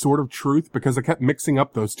Sword of Truth because I kept mixing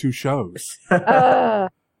up those two shows.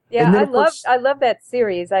 Yeah, And then, I of course- love that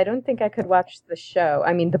series. I don't think I could watch the show.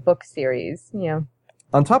 I mean, the book series. Yeah.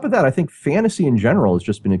 On top of that, I think fantasy in general has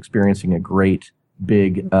just been experiencing a great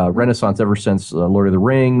big renaissance ever since Lord of the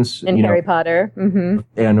Rings And Harry Potter. Mm-hmm.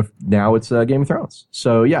 and now it's Game of Thrones.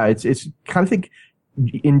 So yeah, it's kind of think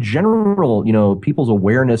in general, people's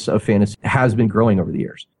awareness of fantasy has been growing over the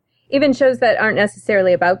years. Even shows that aren't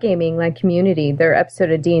necessarily about gaming, like Community, their episode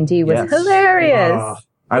of D&D was Yes. hilarious.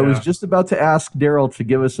 I was just about to ask Daryl to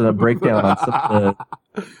give us a breakdown on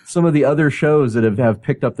some of the other shows that have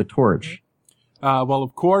picked up the torch. Well,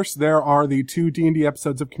 of course, there are the 2 D&D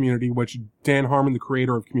episodes of Community, which Dan Harmon, the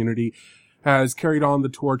creator of Community, has carried on the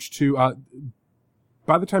torch to.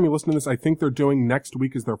 By the time you listen to this, I think they're doing next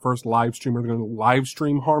week is their first live stream. They're going to live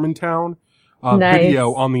stream Harmontown Nice.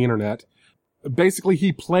 video on the internet. Basically,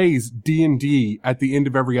 he plays D&D at the end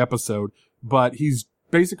of every episode, but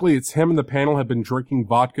it's him and the panel have been drinking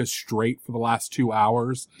vodka straight for the last 2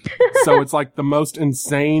 hours. So it's like the most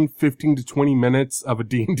insane 15 to 20 minutes of a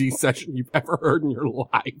D&D session you've ever heard in your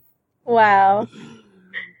life. Wow.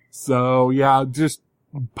 So yeah, just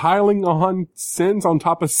piling on sins on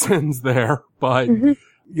top of sins there. But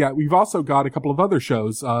yeah, we've also got a couple of other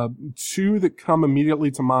shows. 2 that come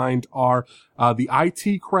immediately to mind are the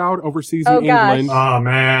IT Crowd overseas in England. Oh,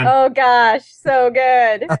 man. Oh gosh, so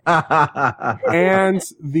good. And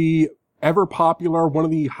the ever popular, one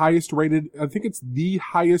of the highest rated, I think it's the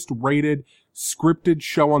highest rated scripted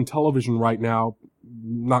show on television right now,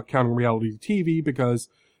 not counting reality TV because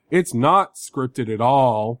it's not scripted at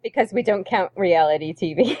all. Because we don't count reality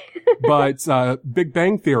TV. But Big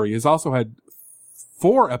Bang Theory has also had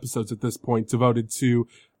 4 episodes at this point devoted to,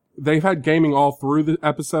 they've had gaming all through the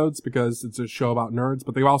episodes because it's a show about nerds,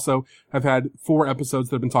 but they also have had 4 episodes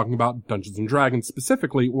that have been talking about Dungeons and Dragons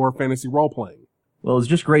specifically or fantasy role-playing. Well, it's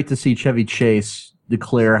just great to see Chevy Chase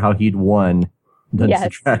declare how he'd won Dungeons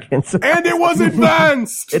and Dragons. And it was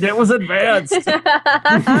advanced! And it was advanced!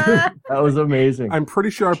 That was amazing. I'm pretty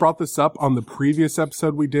sure I brought this up on the previous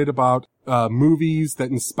episode we did about movies that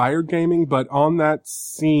inspired gaming, but on that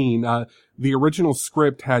scene, the original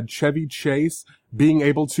script had Chevy Chase being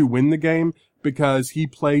able to win the game because he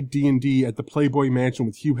played D&D at the Playboy Mansion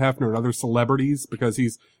with Hugh Hefner and other celebrities because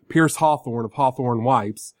he's Pierce Hawthorne of Hawthorne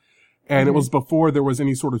Wipes. And it was before there was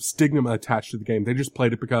any sort of stigma attached to the game. They just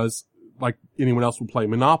played it because, like anyone else would play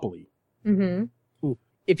Monopoly. Mm-hmm.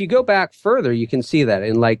 If you go back further, you can see that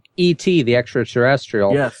in like E.T., the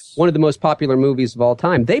Extraterrestrial, Yes. one of the most popular movies of all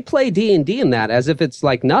time. They play D&D in that as if it's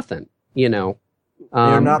like nothing, you know.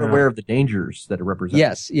 They're not aware of the dangers that it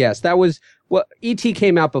represents. Yes. That was, well, E.T.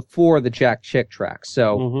 came out before the Jack Chick track,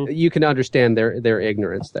 so you can understand their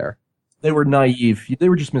ignorance there. They were naive. They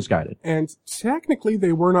were just misguided. And technically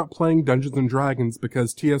they were not playing Dungeons and Dragons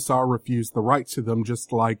because TSR refused the rights to them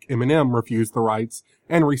just like M&M refused the rights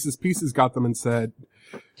and Reese's Pieces got them and said,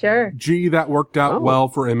 Sure. gee, that worked out well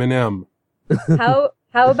for M&M.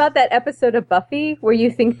 How about that episode of Buffy where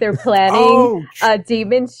you think they're planning a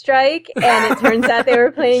demon strike and it turns out they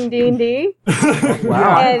were playing D&D?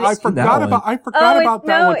 Wow. And- I forgot about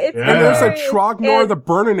that one. It's And there's a hilarious. Trognor And- the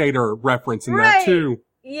Burninator reference in that Right. too.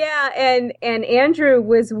 Yeah, and Andrew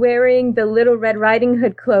was wearing the Little Red Riding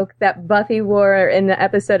Hood cloak that Buffy wore in the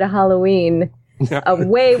episode of Halloween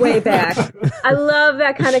way back. I love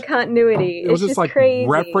that kind of continuity. It was it's just like crazy.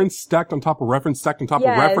 reference stacked on top of reference stacked on top of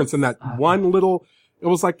reference and that one little, it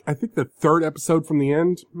was like, I think the 3rd episode from the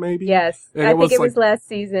end, maybe? Yes, And I think it like- was last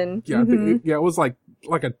season. Yeah, I think it was like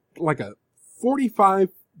a 45,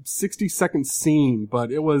 60 second scene,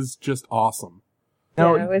 but it was just awesome.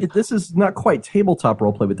 Now, Yeah, it was- this is not quite tabletop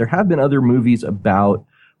roleplay, but there have been other movies about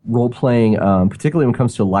role-playing, particularly when it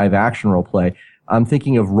comes to live-action roleplay. I'm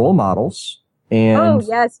thinking of Role Models and Oh,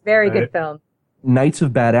 yes, very good film. Knights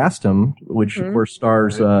of Badassdom, which, of course,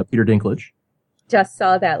 stars Peter Dinklage. Just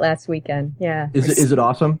saw that last weekend. Yeah. Is it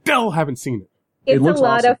awesome? Still haven't seen it. It's a looks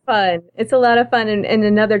lot awesome. of fun. It's a lot of fun. And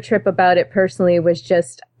another trip about it personally was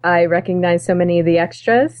just, I recognized so many of the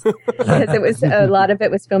extras because it was, a lot of it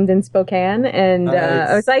was filmed in Spokane. And,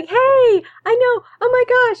 I was like, hey, I know. Oh my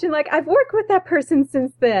gosh. And like, I've worked with that person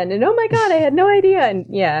since then. And oh my God, I had no idea. And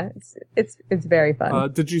yeah, it's very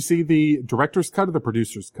fun. Did you see the director's cut or the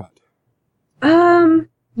producer's cut?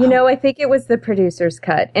 You know, I think it was the producer's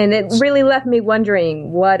cut and it really left me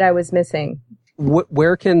wondering what I was missing.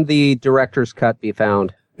 Where can the director's cut be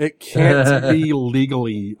found? It can't be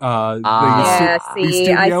legally. Yeah,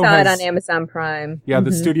 see, I saw it has- on Amazon Prime. Yeah,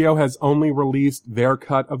 the studio has only released their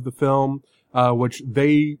cut of the film, which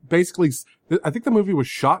they basically, I think the movie was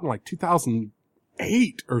shot in like 2000,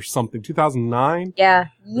 2008 or something, 2009. Yeah.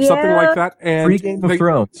 Or something like that. And Pre-Game of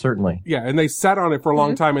Thrones, certainly. Yeah, and they sat on it for a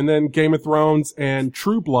long time, and then Game of Thrones and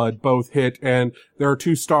True Blood both hit, and there are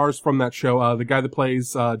 2 stars from that show. The guy that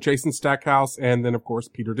plays Jason Stackhouse, and then, of course,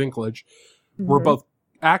 Peter Dinklage, were both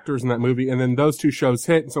actors in that movie, and then those 2 shows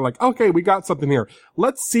hit, and so like, okay, we got something here.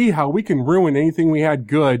 Let's see how we can ruin anything we had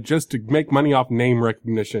good just to make money off name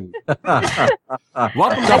recognition.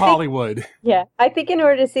 Welcome to Hollywood. Yeah, I think in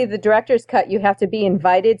order to see the director's cut, you have to be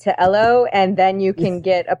invited to Ello, and then you can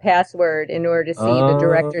get a password in order to see the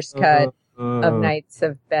director's cut of Knights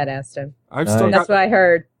of Badassdom. That's what I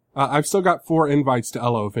heard. I've still got 4 invites to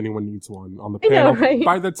Ello if anyone needs one on the panel. I know, right?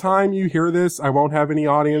 By the time you hear this, I won't have any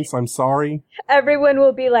audience. I'm sorry. Everyone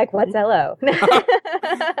will be like, what's Ello?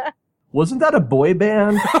 Wasn't that a boy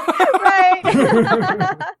band?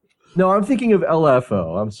 Right. No, I'm thinking of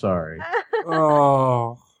LFO. I'm sorry.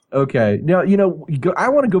 Oh. Okay. Now, I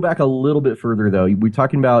want to go back a little bit further, though. We're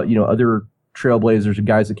talking about, other trailblazers and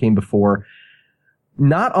guys that came before.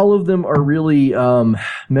 Not all of them are really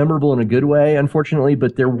memorable in a good way, unfortunately,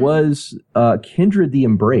 but there was Kindred the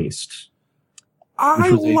Embraced. I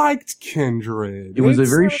liked Kindred. It was a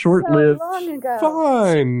very short-lived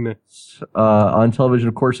fun on television.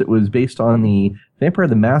 Of course, it was based on the Vampire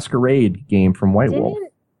the Masquerade game from White Wolf.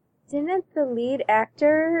 Didn't the lead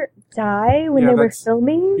actor die when they were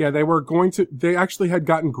filming? Yeah, they actually had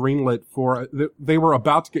gotten greenlit they were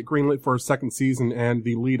about to get greenlit for a second season, and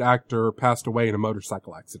the lead actor passed away in a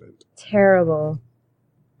motorcycle accident. Terrible.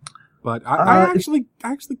 But I actually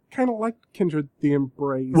kind of liked Kindred the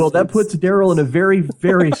Embrace. Well, that puts Daryl in a very,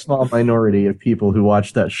 very small minority of people who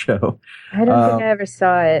watched that show. I don't think I ever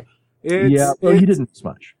saw it. You didn't miss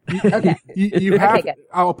much. Okay. You have.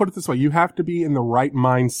 I'll put it this way: you have to be in the right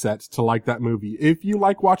mindset to like that movie. If you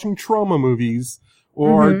like watching trauma movies,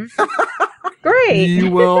 or great, you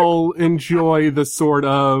will enjoy the sort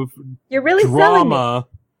of drama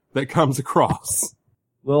that comes across.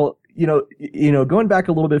 Well, going back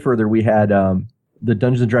a little bit further, we had the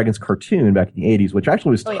Dungeons and Dragons cartoon back in the 80s, which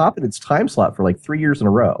actually was top in its time slot for like 3 years in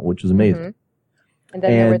a row, which is amazing. And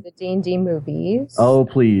then there were the D&D movies. Oh,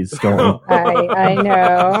 please don't. I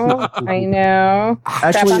know.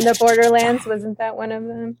 Actually, Crap on the Borderlands, wasn't that one of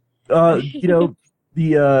them?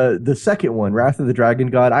 The second one, Wrath of the Dragon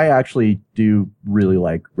God, I actually do really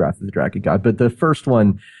like Wrath of the Dragon God, but the first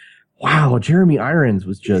one, wow, Jeremy Irons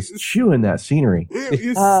was just chewing that scenery. It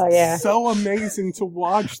is so amazing to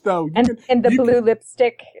watch, though. And the blue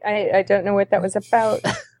lipstick, I don't know what that was about.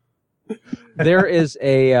 There is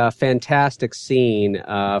a fantastic scene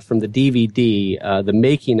from the DVD, the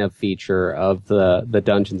making of feature of the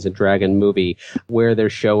Dungeons and Dragons movie, where they're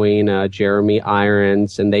showing Jeremy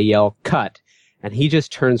Irons and they yell "cut," and he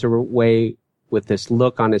just turns away with this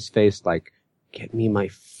look on his face like, "Get me my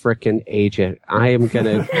frickin' agent. I am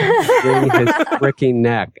gonna wring his frickin'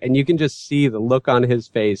 neck." And you can just see the look on his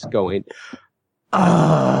face going,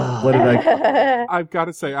 what did I've got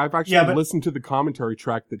to say, I've actually listened to the commentary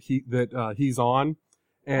track that he's on,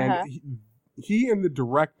 and he and the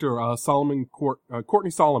director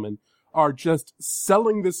Courtney Solomon are just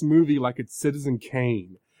selling this movie like it's Citizen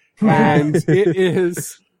Kane, and it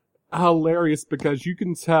is hilarious because you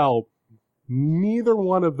can tell neither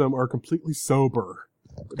one of them are completely sober.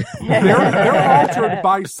 They're altered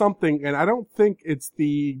by something, and I don't think it's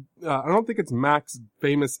Mac's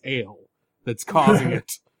famous ale that's causing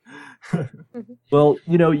it. Well,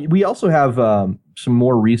 we also have some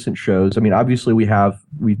more recent shows. I mean, obviously we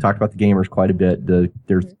talked about the Gamers quite a bit.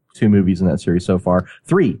 There's 2 movies in that series so far.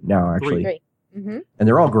 3 now, actually. 3. Mm-hmm. And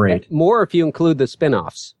they're all great. More if you include the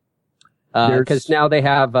spin-offs. Because now they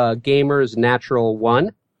have Gamers Natural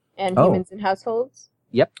 1. And Humans and Households.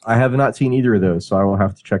 Yep. I have not seen either of those, so I will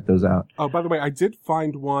have to check those out. Oh, by the way, I did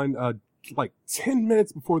find one like 10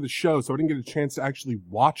 minutes before the show, so I didn't get a chance to actually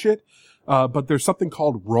watch it. But there's something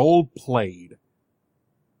called Role Played.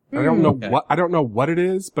 I don't know what it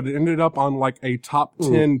is, but it ended up on like a top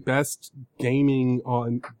 10 best gaming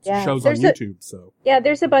shows on YouTube.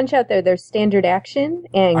 There's a bunch out there. There's Standard Action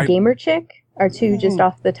and Gamer Chick are 2 just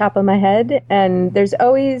off the top of my head, and there's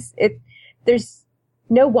always there's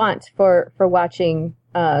no want for watching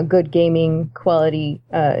good gaming quality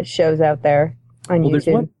shows out there on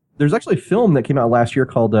YouTube. There's actually a film that came out last year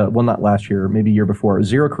called not last year, maybe year before,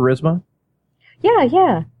 Zero Charisma.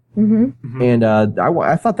 Yeah. Mm-hmm. And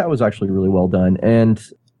I thought that was actually really well done. And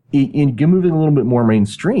in moving a little bit more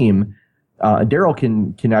mainstream, Daryl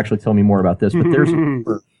can actually tell me more about this. But there's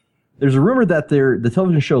a rumor that the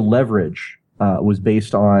television show Leverage was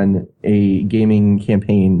based on a gaming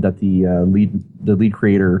campaign that the lead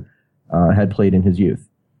creator had played in his youth.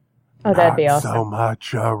 Oh, that'd be awesome. So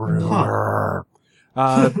much a rumor.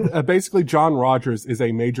 Basically, John Rogers is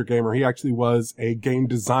a major gamer. He actually was a game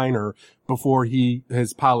designer before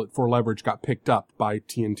his pilot for Leverage got picked up by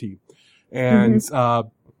TNT. And,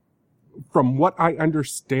 from what I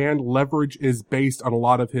understand, Leverage is based on a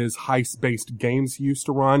lot of his heist-based games he used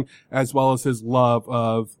to run, as well as his love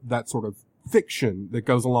of that sort of fiction that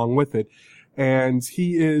goes along with it. And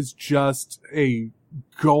he is just a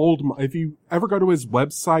gold. If you ever go to his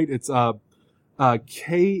website, it's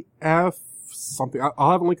KF something.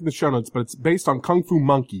 I'll have a link in the show notes, but it's based on Kung Fu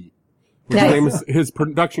Monkey, which Nice. name is his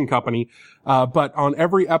production company. But on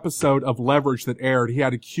every episode of Leverage that aired, he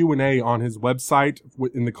had a Q&A on his website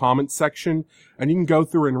in the comments section, and you can go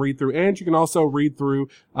through and read through. And you can also read through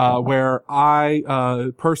where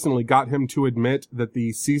I personally got him to admit that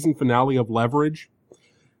the season finale of Leverage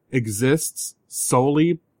exists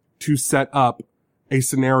solely to set up a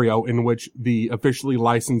scenario in which the officially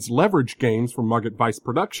licensed Leverage games from Market Vice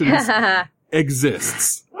Productions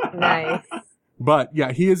exists. Nice. But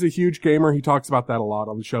yeah, he is a huge gamer. He talks about that a lot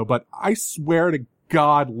on the show. But I swear to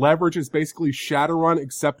God, Leverage is basically Shadowrun,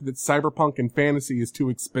 except that Cyberpunk and fantasy is too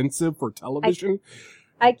expensive for television.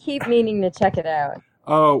 I keep meaning to check it out.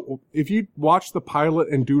 Oh, if you watch the pilot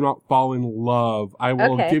and do not fall in love, I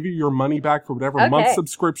will give you your money back for whatever month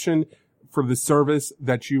subscription for the service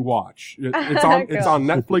that you watch. It's on, Cool. it's on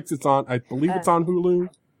Netflix. It's on, I believe it's on Hulu.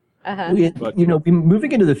 But-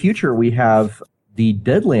 Moving into the future, we have the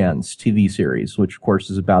Deadlands TV series, which of course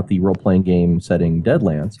is about the role-playing game setting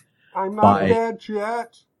Deadlands. I'm not by dead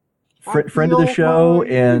yet. Friend of the show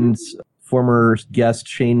and former guest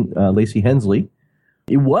Shane Lacey Hensley.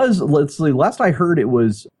 It was, let's see, last I heard, it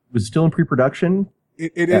was still in pre-production.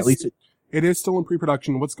 It At is. least It is still in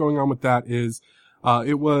pre-production. What's going on with that is,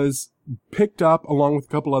 it was picked up along with a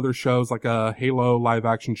couple other shows, like a Halo live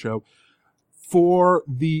action show, for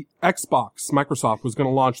the Xbox. Microsoft was going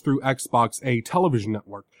to launch through Xbox a television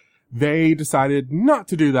network. They decided not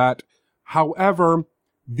to do that. However,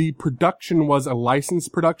 the production was a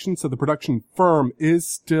licensed production, so the production firm is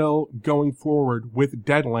still going forward with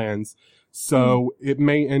Deadlands. So it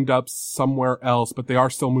may end up somewhere else, but they are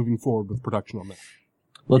still moving forward with production on that.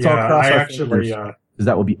 let's all cross I our actually, fingers, because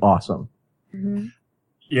that would be awesome. Mm-hmm.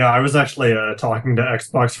 yeah, I was actually talking to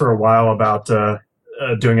Xbox for a while about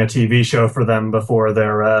doing a TV show for them before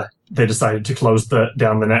they decided to close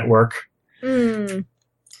down the network. Mm.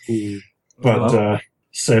 But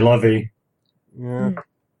c'est la vie. Yeah.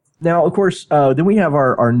 Now, of course, then we have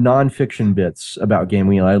our non-fiction bits about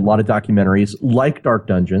gaming. A lot of documentaries like Dark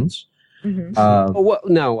Dungeons.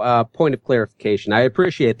 Mm-hmm. Point of clarification. I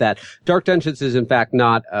appreciate that. Dark Dungeons is in fact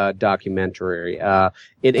not a documentary.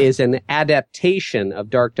 It is an adaptation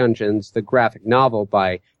of Dark Dungeons, the graphic novel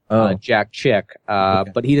by Jack Chick.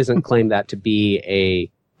 But he doesn't claim that to be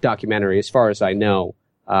a documentary, as far as I know.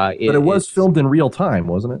 But it was filmed in real time,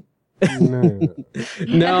 wasn't it?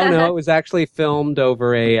 No, it was actually filmed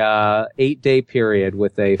over a 8-day period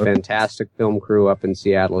with a fantastic film crew up in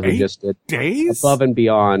Seattle who just did days? above and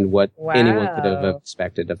beyond what anyone could have Wow.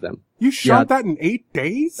 expected of them. You shot that in 8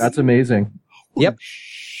 days? That's amazing. Holy Yep.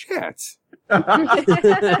 Shit.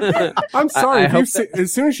 I'm sorry.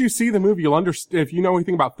 As soon as you see the movie, you'll understand. If you know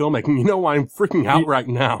anything about filmmaking, you know why I'm freaking out right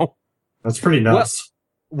now. That's pretty nuts.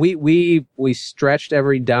 We stretched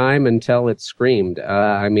every dime until it screamed.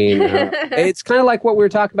 It's kind of like what we were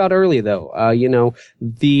talking about earlier, though.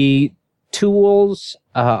 The tools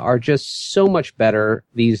are just so much better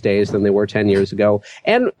these days than they were 10 years ago.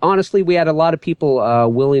 And honestly, we had a lot of people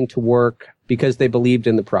willing to work because they believed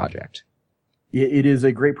in the project. It is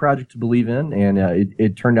a great project to believe in, and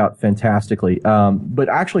it turned out fantastically. But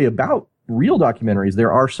actually, about real documentaries,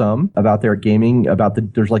 there are some about their gaming.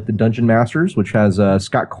 There's like the Dungeon Masters, which has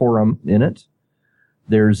Scott Coram in it.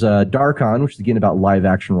 There's Darkon, which is again about live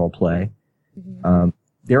action role play.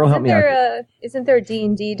 Daryl, help me out. Isn't there a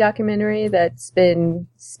D&D documentary that's been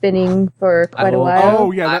spinning for quite a while?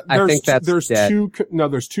 Oh yeah, I think that's there's dead.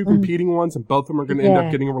 there's two competing ones, and both of them are going to end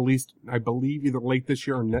up getting released, I believe, either late this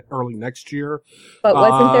year or early next year. But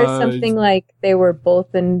wasn't there something like they were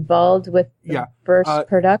both involved with the first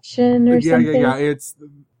production or something? Yeah.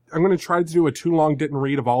 I'm going to try to do a too long didn't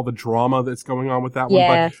read of all the drama that's going on with that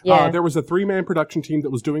one. But there was a 3-man production team that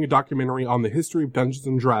was doing a documentary on the history of Dungeons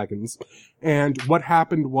and Dragons. And what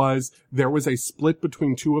happened was there was a split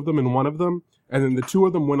between two of them and one of them. And then the two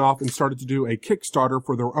of them went off and started to do a Kickstarter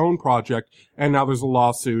for their own project. And now there's a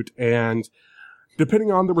lawsuit. And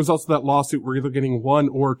depending on the results of that lawsuit, we're either getting 1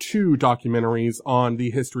 or 2 documentaries on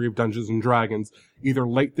the history of Dungeons and Dragons, either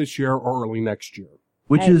late this year or early next year.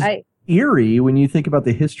 Which is eerie when you think about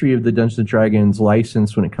the history of the Dungeons & Dragons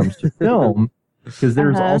license when it comes to film. Because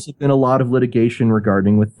there's also been a lot of litigation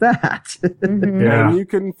regarding with that. And you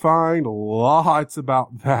can find lots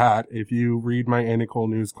about that if you read my Anicle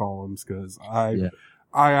news columns, because I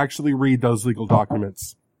actually read those legal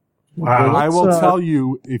documents. Wow. I will tell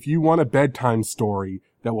you, if you want a bedtime story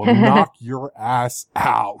that will knock your ass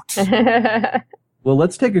out. Well,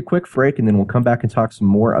 let's take a quick break, and then we'll come back and talk some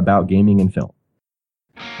more about gaming and film.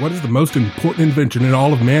 What is the most important invention in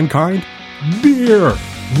all of mankind? Beer!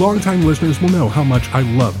 Longtime listeners will know how much I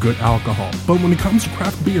love good alcohol, but when it comes to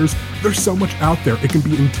craft beers, there's so much out there it can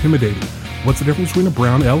be intimidating. What's the difference between a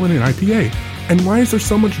brown ale and an IPA? And why is there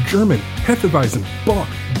so much German, Hefeweizen, Bock,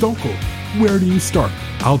 Dunkel? Where do you start?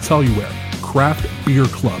 I'll tell you where. Craft Beer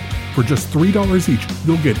Club. For just $3 each,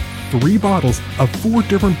 you'll get 3 bottles of 4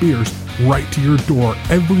 different beers right to your door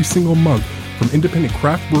every single month from independent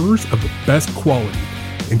craft brewers of the best quality.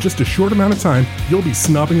 In just a short amount of time, you'll be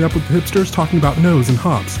snobbing it up with the hipsters talking about nose and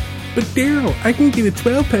hops. But Daryl, I can get a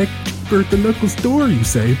 12-pack cheaper at the local store, you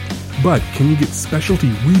say. But can you get specialty,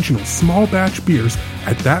 regional, small batch beers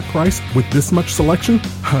at that price with this much selection?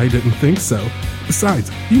 I didn't think so. Besides,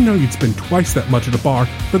 you know you'd spend twice that much at a bar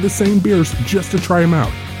for the same beers just to try them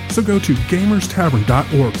out. So go to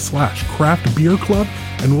gamerstavern.org/craft beer club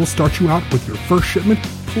and we'll start you out with your first shipment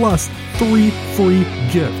plus 3 free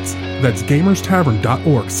gifts. That's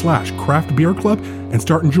gamerstavern.org/craft beer club and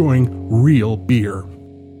start enjoying real beer.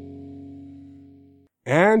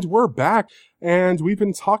 And we're back, and we've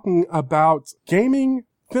been talking about gaming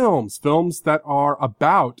films that are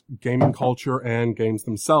about gaming culture and games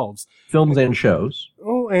themselves. Films and shows.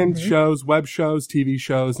 Oh, and shows, web shows, TV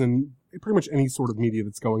shows, and pretty much any sort of media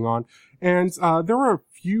that's going on. And there are a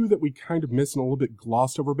few that we kind of missed and a little bit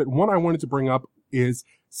glossed over, but one I wanted to bring up is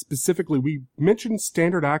specifically, we mentioned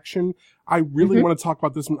Standard Action. I really want to talk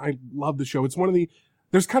about this one. I love the show. It's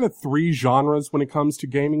there's kind of 3 genres when it comes to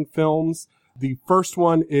gaming films. The first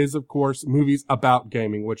one is, of course, movies about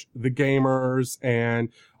gaming, which The Gamers and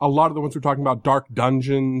a lot of the ones we're talking about, Dark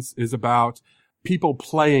Dungeons, is about people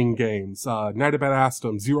playing games. Night of Bad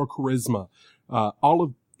Aston, Zero Charisma. All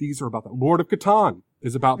of these are about that. Lord of Catan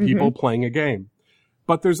is about people playing a game.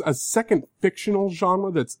 But there's a second fictional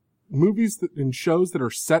genre that's movies and shows that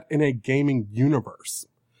are set in a gaming universe.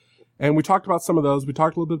 And we talked about some of those. We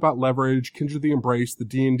talked a little bit about Leverage, Kindred the Embrace, the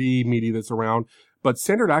D&D media that's around. But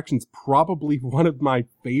Standard Action's probably one of my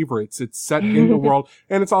favorites. It's set in the world,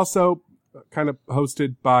 and it's also kind of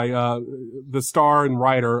hosted by the star and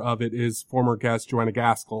writer of it is former guest Joanna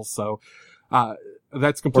Gaskell. So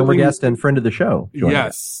that's completely former guest and friend of the show.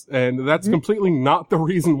 Yes, and that's completely not the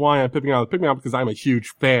reason why I'm picking out because I'm a huge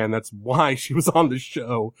fan. That's why she was on the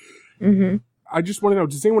show. I just want to know,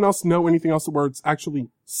 does anyone else know anything else where it's actually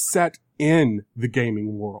set in the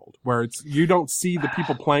gaming world, where you don't see the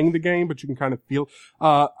people playing the game, but you can kind of feel,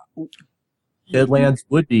 Deadlands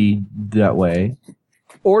would be that way.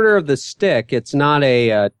 Order of the Stick, it's not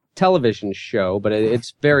a television show, but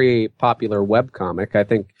it's very popular webcomic. I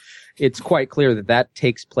think it's quite clear that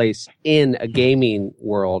takes place in a gaming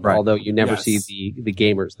world, although you never see the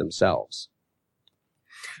gamers themselves.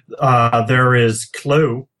 There is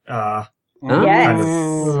Clue. Yes.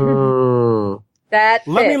 That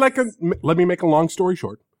fits. Let me make a long story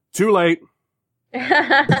short. Too late.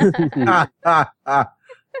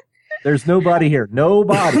 There's nobody here.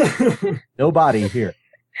 Nobody here.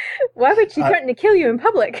 Why would she threaten to kill you in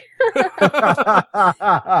public? I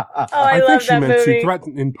love think she that meant movie. to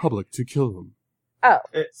threaten in public to kill them. Oh.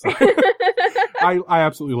 I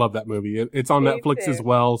absolutely love that movie. It's on Netflix as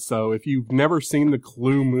well. So if you've never seen the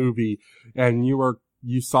Clue movie and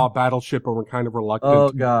you saw Battleship and were kind of reluctant. Oh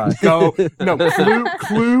God! Go no,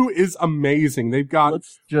 Clue is amazing. They've got.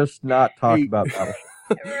 Let's just not talk about Battleship.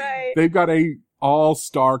 Right. They've got a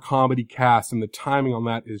all-star comedy cast, and the timing on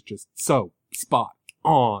that is just so spot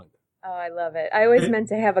on. Oh, I love it. I always meant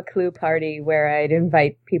to have a Clue party where I'd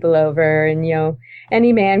invite people over and,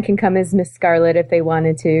 any man can come as Miss Scarlet if they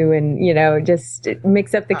wanted to and, just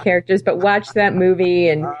mix up the characters, but watch that movie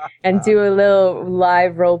and do a little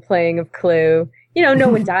live role playing of Clue. No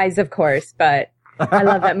one dies, of course, but I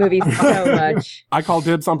love that movie so much. I call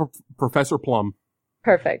dibs on Professor Plum.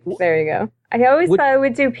 Perfect. There you go. I always thought I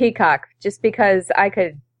would do Peacock just because I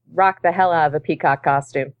could rock the hell out of a peacock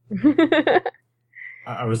costume.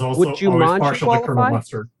 I was also always partial to Colonel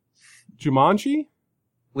Mustard. Jumanji?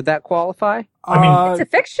 Would that qualify? It's a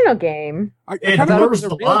fictional game. It blurs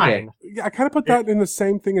the line. Yeah, I kind of put that in the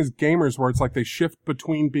same thing as gamers, where it's like they shift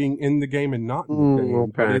between being in the game and not in the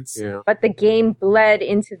game. But the game bled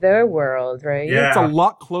into their world, right? Yeah. It's a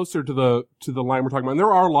lot closer to the line we're talking about. And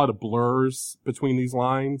there are a lot of blurs between these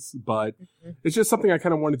lines, but it's just something I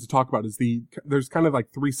kind of wanted to talk about. There's kind of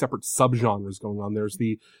like 3 separate subgenres going on. There's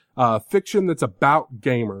the fiction that's about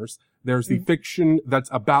gamers. There's the fiction that's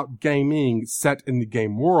about gaming set in the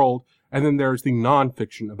game world. And then there's the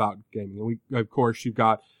non-fiction about gaming. And of course,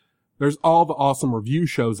 there's all the awesome review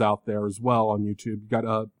shows out there as well on YouTube. You've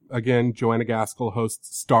got, again, Joanna Gaskell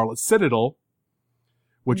hosts Starlit Citadel,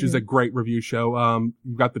 which is a great review show.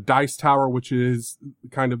 You've got the Dice Tower, which is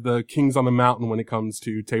kind of the kings on the mountain when it comes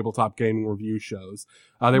to tabletop gaming review shows.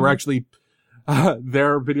 They were actually,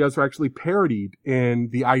 their videos were actually parodied in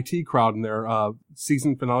the IT Crowd in their,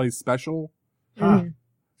 season finale special. Yeah,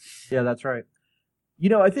 that's right.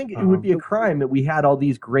 I think it would be a crime that we had all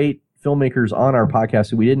these great filmmakers on our podcast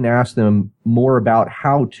and we didn't ask them more about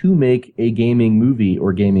how to make a gaming movie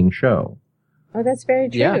or gaming show. Oh, that's very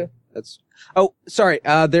true. Yeah, Oh, sorry.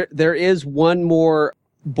 There is one more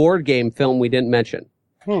board game film we didn't mention.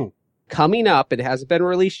 Coming up, it hasn't been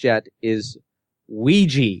released yet, is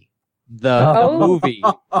Ouija, the movie.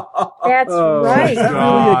 That's right.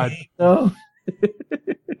 God.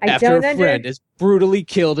 After a friend is brutally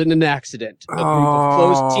killed in an accident, a group of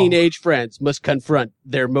close teenage friends must confront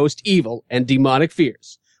their most evil and demonic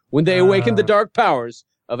fears when they awaken the dark powers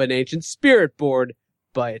of an ancient spirit board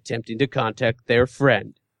by attempting to contact their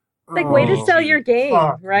friend. It's like, way to sell your game,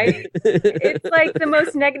 right? It's like the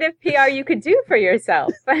most negative PR you could do for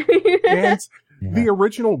yourself. And the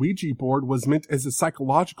original Ouija board was meant as a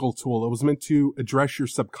psychological tool. It was meant to address your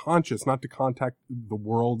subconscious, not to contact the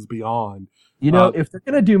worlds beyond. If they're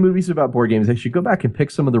going to do movies about board games, they should go back and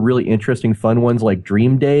pick some of the really interesting, fun ones like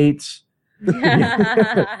Dream Dates.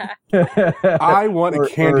 I want a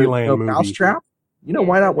Candyland movie. Mousetrap?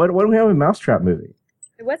 Why not? Why don't we have a Mousetrap movie?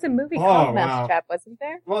 There was a movie called Mousetrap, wasn't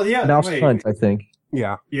there? Well, yeah. Mouse Hunt, I think.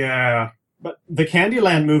 Yeah. Yeah. But the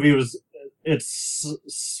Candyland movie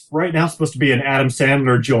it's right now supposed to be an Adam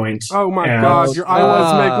Sandler joint. Oh my God. I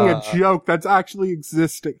was making a joke that's actually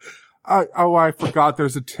existing. I forgot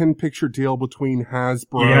there's a 10-picture deal between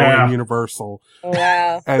Hasbro and Universal. Oh,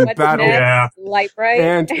 wow. And Light Bright.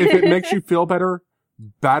 And if it makes you feel better,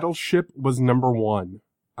 Battleship was number 1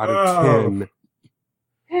 out of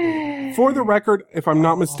 10. For the record, if I'm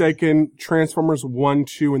not mistaken, Transformers 1,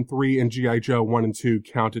 2, and 3 and G.I. Joe 1 and 2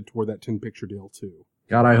 counted toward that 10-picture deal too.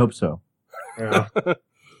 God, I hope so. Yeah.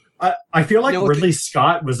 I feel like Ridley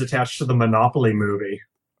Scott was attached to the Monopoly movie,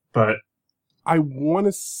 but I want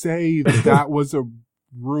to say that was a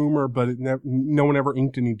rumor, but no one ever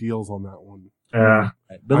inked any deals on that one. Yeah.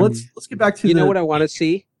 But let's get back to know what I want to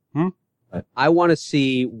see? I want to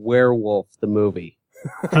see Werewolf, the movie.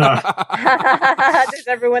 Does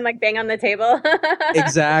everyone bang on the table?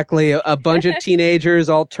 Exactly. A bunch of teenagers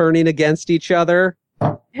all turning against each other.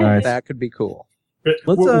 Nice. That could be cool.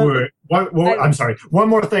 I'm sorry. One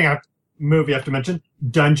more thing, movie I have to mention: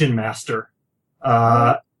 Dungeon Master.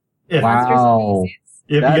 Wow. Have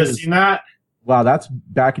you guys seen that? Wow, that's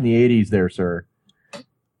back in the 80s there, sir.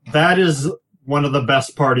 That is one of the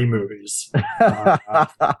best party movies.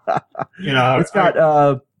 It's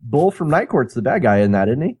got Bull from Night Court's the bad guy in that,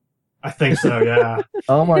 isn't he? I think so, yeah.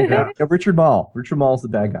 Oh my God. Yeah, Richard Mall. Richard Mall's the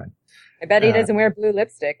bad guy. I bet he doesn't wear blue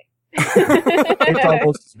lipstick. It's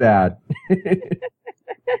almost as bad.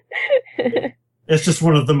 It's just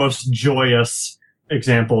one of the most joyous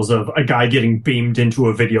examples of a guy getting beamed into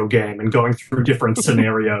a video game and going through different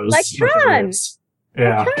scenarios. Like Tron.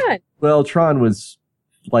 Yeah. Like Tron. Well, Tron was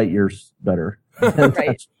light years better.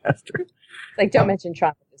 Right. Don't mention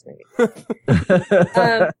Tron in this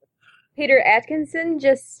movie. Peter Atkinson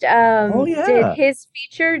just did his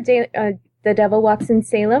feature, The Devil Walks in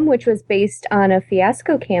Salem, which was based on a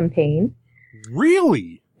Fiasco campaign.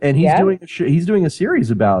 Really? And he's doing a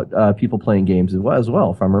series about people playing games as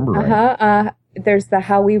well, if I remember right. There's the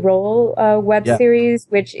How We Roll web series,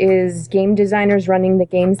 which is game designers running the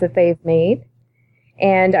games that they've made.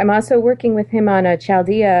 And I'm also working with him on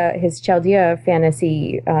his Chaldea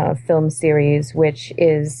fantasy film series, which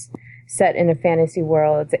is set in a fantasy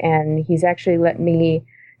world. And he's actually let me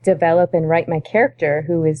develop and write my character,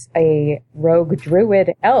 who is a rogue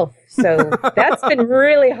druid elf. So that's been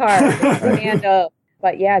really hard to handle.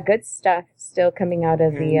 But yeah, good stuff still coming out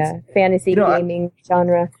of the fantasy gaming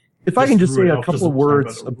genre. If I can just say a couple of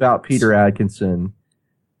words about Peter Atkinson,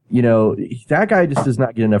 that guy just does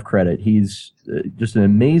not get enough credit. He's just an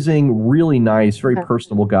amazing, really nice, very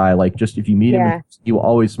personable guy. Like, just if you meet him, he will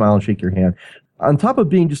always smile and shake your hand. on top of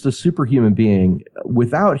being just a superhuman being,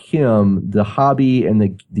 without him, the hobby and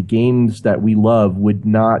the games that we love would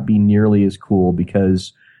not be nearly as cool,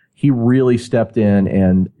 because he really stepped in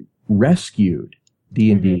and rescued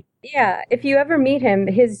D&D. Mm-hmm. Yeah, if you ever meet him,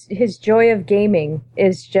 his joy of gaming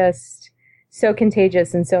is just so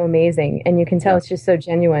contagious and so amazing, and you can tell it's just so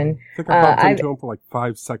genuine. I think I bumped into him for like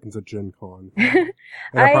 5 seconds at Gen Con. And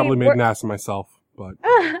I probably made an ass of myself. But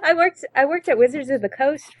I worked at Wizards of the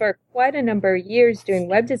Coast for quite a number of years doing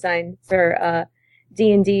web design for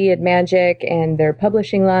D&D and Magic and their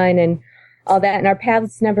publishing line and all that, and our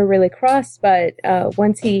paths never really crossed. But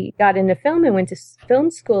once he got into film and went to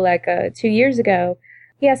film school like 2 years ago,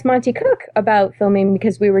 he asked Monty Cook about filming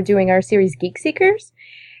because we were doing our series Geek Seekers.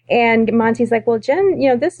 And Monty's like, well, Jen,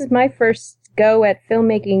 this is my first go at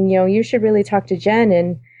filmmaking. You should really talk to Jen.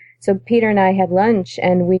 And so Peter and I had lunch,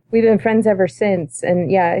 and we've been friends ever since.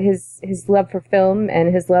 And yeah, his love for film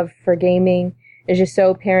and his love for gaming is just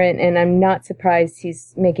so apparent. And I'm not surprised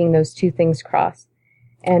he's making those two things cross.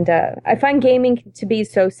 And I find gaming to be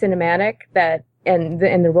so cinematic that, and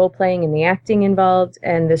the role playing and the acting involved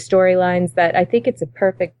and the storylines, that I think it's a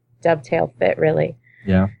perfect dovetail fit, really.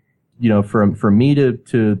 Yeah. From me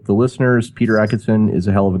to the listeners, Peter Atkinson is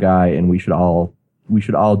a hell of a guy, and we should all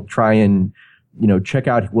try and, check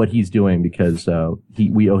out what he's doing, because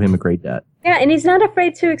we owe him a great debt. Yeah, and he's not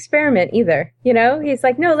afraid to experiment either. He's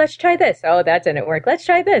like, no, let's try this. Oh, that didn't work. Let's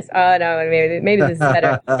try this. Oh, no, maybe this is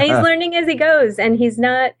better. And he's learning as he goes, and he's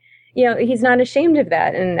not ashamed of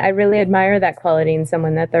that. And I really admire that quality in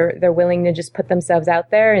someone, that they're willing to just put themselves out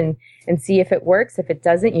there and see if it works. If it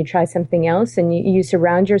doesn't, you try something else, and you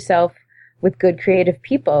surround yourself with good creative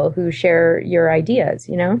people who share your ideas,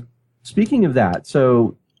 Speaking of that,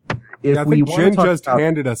 so if I we think want Jen to talk just about,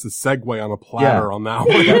 handed us a segue on a platter on that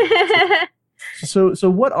one. So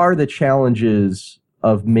what are the challenges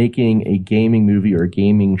of making a gaming movie or a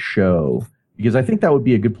gaming show? Because I think that would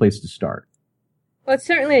be a good place to start. Well, it's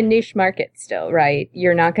certainly a niche market still, right?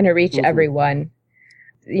 You're not going to reach everyone.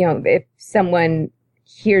 If someone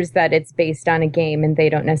hears that it's based on a game and they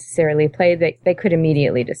don't necessarily play, they could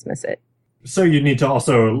immediately dismiss it. So you need to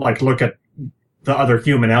also look at the other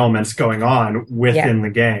human elements going on within the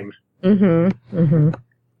game. Mm-hmm. Mm-hmm.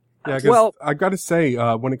 Yeah, because I got to say,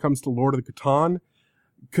 when it comes to Lord of the Catan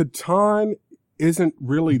isn't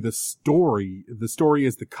really the story. The story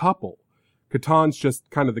is the couple. Catan's just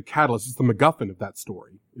kind of the catalyst. It's the MacGuffin of that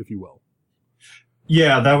story, if you will.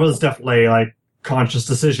 Yeah, that was definitely conscious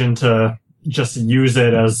decision to just use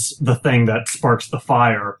it as the thing that sparks the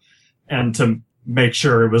fire, and to make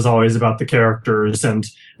sure it was always about the characters. And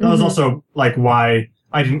that was also why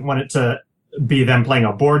I didn't want it to be them playing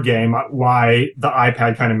a board game, why the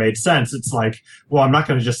iPad kind of made sense. It's I'm not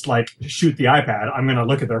going to just shoot the iPad. I'm going to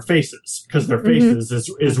look at their faces, because their faces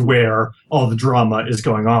is where all the drama is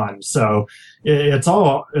going on. So it's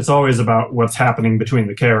always about what's happening between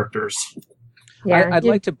the characters. Yeah. I'd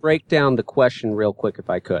like to break down the question real quick, if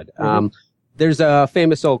I could. There's a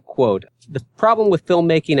famous old quote. The problem with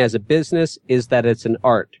filmmaking as a business is that it's an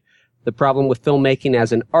art. The problem with filmmaking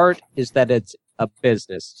as an art is that it's a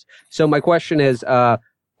business. So my question is,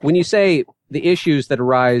 when you say the issues that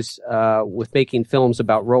arise with making films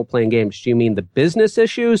about role-playing games, do you mean the business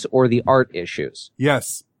issues or the art issues?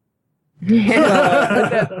 Yes.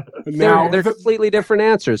 They're completely different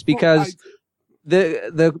answers, because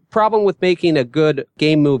the problem with making a good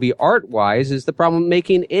game movie art-wise is the problem with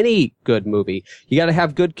making any good movie. You got to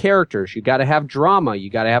have good characters. You got to have drama. You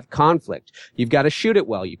got to have conflict. You've got to shoot it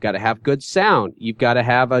well. You've got to have good sound. You've got to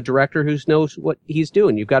have a director who knows what he's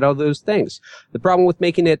doing. You've got all those things. The problem with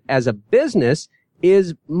making it as a business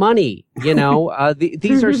is money.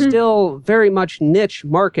 These are still very much niche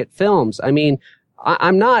market films. I mean,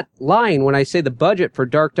 I'm not lying when I say the budget for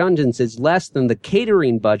Dark Dungeons is less than the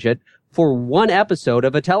catering budget for one episode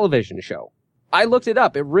of a television show. I looked it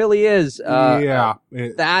up. It really is that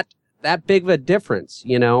big of a difference,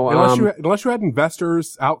 Unless you had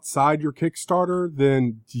investors outside your Kickstarter,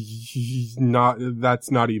 then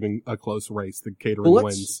that's not even a close race. The catering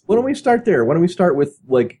wins. Why don't we start there? Why don't we start with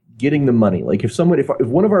getting the money? If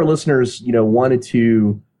one of our listeners, wanted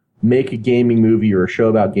to make a gaming movie or a show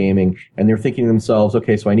about gaming, and they're thinking to themselves,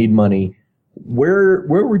 okay, so I need money. Where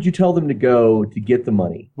would you tell them to go to get the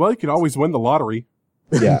money? Well, you could always win the lottery.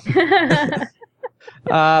 Yeah.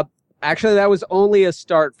 Actually, that was only a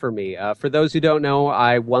start for me. For those who don't know,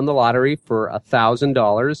 I won the lottery for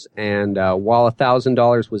 $1,000. And while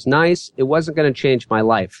 $1,000 was nice, it wasn't going to change my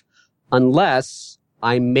life unless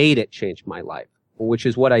I made it change my life, which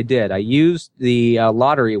is what I did. I used the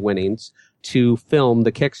lottery winnings to film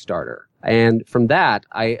the Kickstarter. And from that,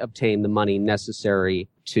 I obtained the money necessary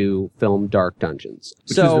to film Dark Dungeons.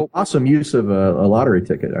 Which is an awesome use of a lottery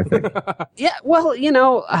ticket, I think. Yeah, well,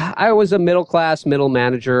 I was a middle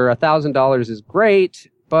manager. $1,000 is great,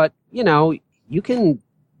 but, you can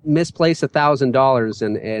misplace $1,000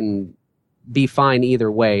 and be fine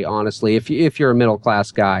either way, honestly, if you're a middle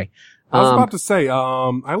class guy. I was about to say,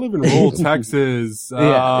 I live in rural Texas.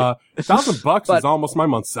 $1,000 is almost my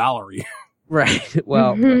month's salary. Right.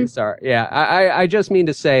 Well, sorry. Yeah. I just mean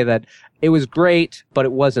to say that it was great, but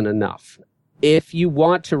it wasn't enough. If you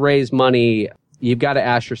want to raise money, you've got to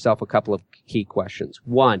ask yourself a couple of key questions.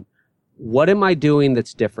 One, what am I doing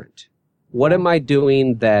that's different? What am I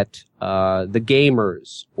doing that the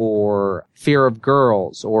gamers or Fear of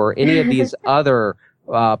Girls or any of these other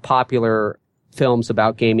popular films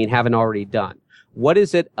about gaming haven't already done? What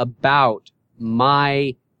is it about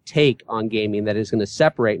my take on gaming that is going to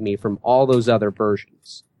separate me from all those other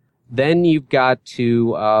versions? Then you've got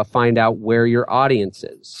to find out where your audience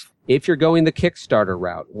is. If you're going the Kickstarter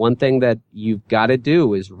route, one thing that you've got to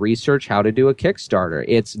do is research how to do a Kickstarter.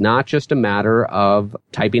 It's not just a matter of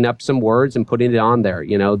typing up some words and putting it on there.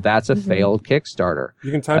 That's a failed Kickstarter.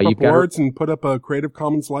 You can type up words and put up a Creative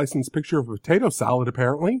Commons licensed picture of a potato salad,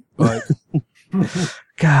 apparently. But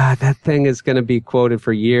God, that thing is going to be quoted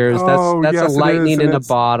for years. That's a lightning in a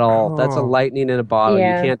bottle. That's a lightning in a bottle.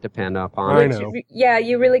 Yeah. You can't depend upon I it. know. Yeah,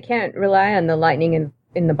 you really can't rely on the lightning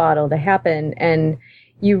in the bottle to happen. And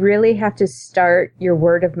you really have to start your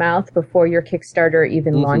word of mouth before your Kickstarter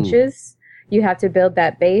even launches. You have to build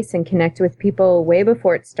that base and connect with people way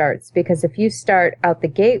before it starts. Because if you start out the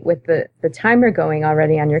gate with the timer going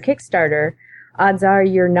already on your Kickstarter, odds are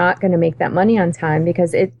you're not going to make that money on time,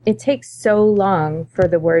 because it takes so long for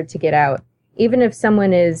the word to get out. Even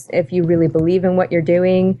if you really believe in what you're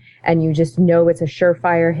doing and you just know it's a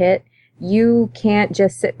surefire hit, you can't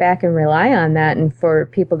just sit back and rely on that and for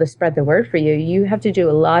people to spread the word for you. You have to do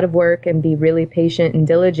a lot of work and be really patient and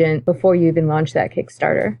diligent before you even launch that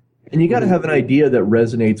Kickstarter. And you got to have an idea that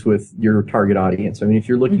resonates with your target audience. I mean, if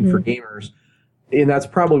you're looking for gamers, and that's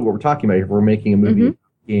probably what we're talking about if we're making a movie about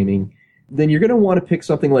gaming, then you're going to want to pick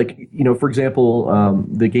something like, for example,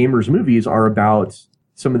 the gamers movies are about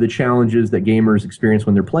some of the challenges that gamers experience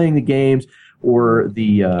when they're playing the games, or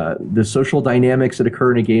the social dynamics that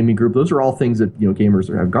occur in a gaming group. Those are all things that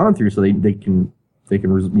gamers have gone through, so they can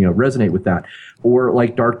resonate with that. Or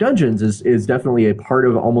like Dark Dungeons is definitely a part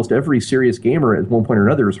of almost every serious gamer at one point or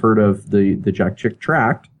another has heard of the Jack Chick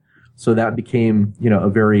Tract, so that became a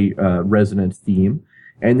very resonant theme.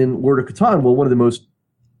 And then Lord of Catan, well, one of the most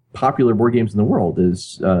popular board games in the world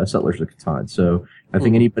is Settlers of Catan. So I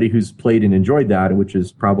think anybody who's played and enjoyed that, which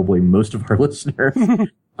is probably most of our listeners,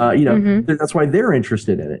 that's why they're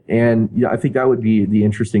interested in it. And I think that would be the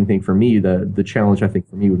interesting thing for me. The challenge I think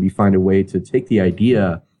for me would be find a way to take the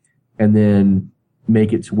idea and then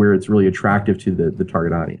make it to where it's really attractive to the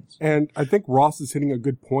target audience. And I think Ross is hitting a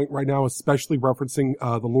good point right now, especially referencing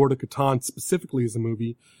the Lord of Catan specifically as a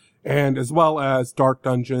movie, and as well as Dark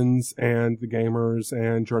Dungeons and The Gamers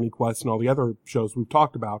and Journey Quest and all the other shows we've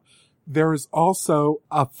talked about. There is also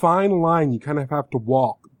a fine line you kind of have to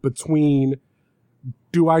walk between,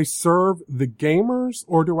 do I serve the gamers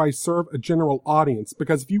or do I serve a general audience?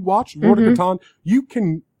 Because if you watch Lord of Catan, you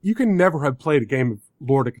can never have played a game of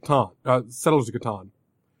Lord of Catan, Settlers of Catan.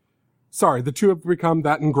 Sorry, the two have become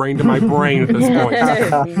that ingrained in my brain at this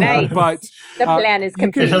point. Nice. But the plan is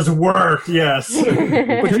complete. It has worked, yes.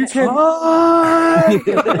 But you can.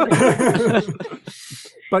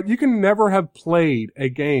 But you can never have played a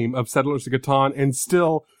game of Settlers of Catan and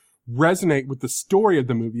still resonate with the story of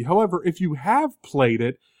the movie. However, if you have played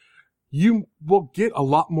it, you will get a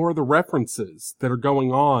lot more of the references that are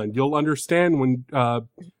going on. You'll understand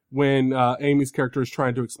when Amy's character is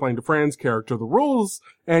trying to explain to Fran's character the rules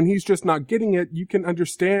and he's just not getting it. You can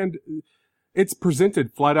understand it's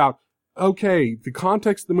presented flat out. Okay, the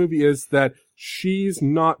context of the movie is that she's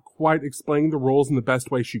not quite explaining the rules in the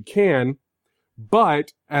best way she can.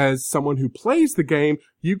 But as someone who plays the game,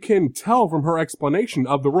 you can tell from her explanation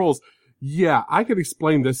of the rules, yeah, I could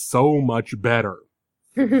explain this so much better.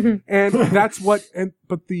 And that's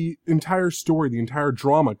but the entire story, the entire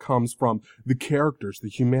drama comes from the characters, the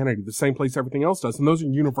humanity, the same place everything else does. And those are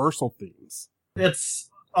universal themes. It's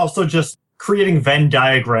also just creating Venn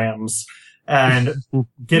diagrams and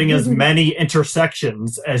getting as many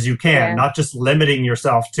intersections as you can, not just limiting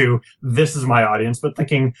yourself to this is my audience, but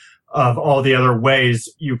thinking of all the other ways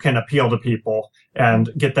you can appeal to people and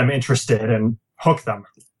get them interested and hook them.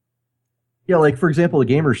 Yeah, like for example, The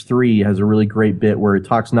Gamers 3 has a really great bit where it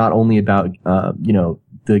talks not only about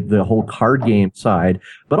the whole card game side,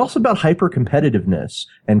 but also about hyper competitiveness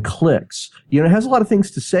and cliques. It has a lot of things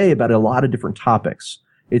to say about a lot of different topics.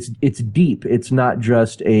 it's deep. It's not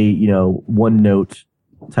just a one note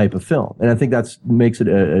type of film, and I think that's makes it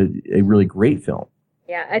a really great film.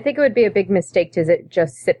 Yeah, I think it would be a big mistake to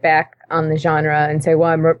just sit back on the genre and say,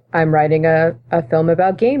 well, I'm writing a film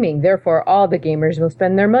about gaming, therefore all the gamers will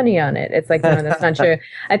spend their money on it. It's like, no, that's not true.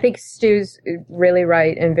 I think Stu's really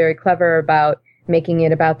right and very clever about making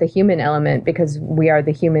it about the human element, because we are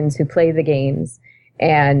the humans who play the games,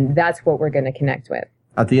 and that's what we're going to connect with.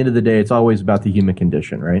 At the end of the day, it's always about the human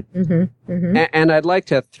condition, right? Mm-hmm, mm-hmm. And I'd like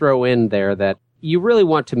to throw in there that you really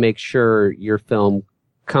want to make sure your film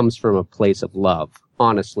comes from a place of love,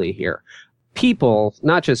 honestly, here. People,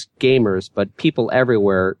 not just gamers, but people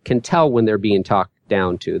everywhere can tell when they're being talked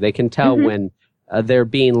down to. They can tell when they're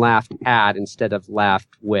being laughed at instead of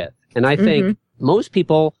laughed with. And I think most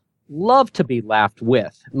people love to be laughed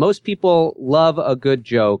with. Most people love a good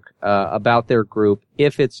joke about their group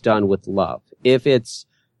if it's done with love. If it's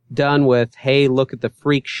done with, hey, look at the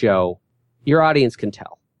freak show, your audience can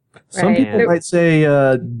tell. Some people might say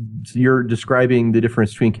you're describing the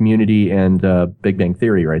difference between Community and Big Bang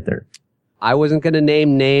Theory right there. I wasn't going to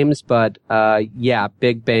name names, but yeah,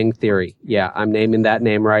 Big Bang Theory. Yeah, I'm naming that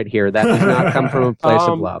name right here. That does not come from a place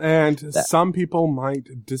of love. And some people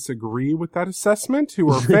might disagree with that assessment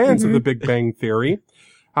who are fans of the Big Bang Theory.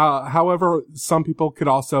 However, some people could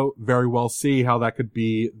also very well see how that could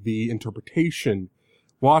be the interpretation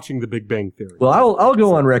watching the Big Bang Theory. Well, I'll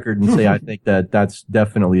go on record and say I think that's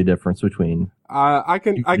definitely a difference between. I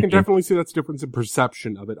can definitely see that's a difference in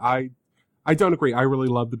perception of it. I don't agree. I really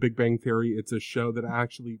love the Big Bang Theory. It's a show that I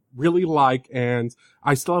actually really like, and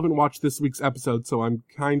I still haven't watched this week's episode, so I'm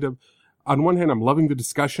kind of, on one hand, I'm loving the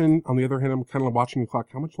discussion. On the other hand, I'm kind of watching the clock.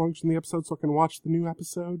 How much longer is in the episode so I can watch the new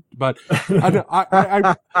episode? But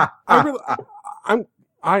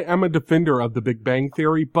I am a defender of the Big Bang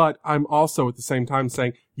Theory, but I'm also at the same time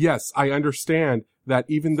saying, yes, I understand that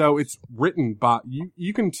even though it's written by,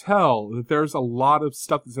 you can tell that there's a lot of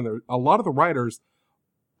stuff that's in there. A lot of the writers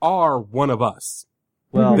are one of us.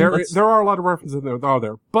 Well, there are a lot of references in there that are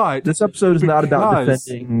there, but this episode is not about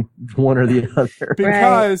defending one or the other.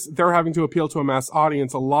 Because they're having to appeal to a mass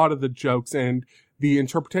audience, a lot of the jokes and the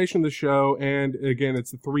interpretation of the show, and again,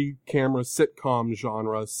 it's a 3-camera sitcom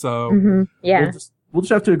genre, so yeah. We'll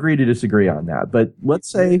just have to agree to disagree on that. But let's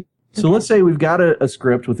say we've got a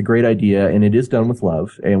script with a great idea, and it is done with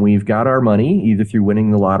love, and we've got our money, either through winning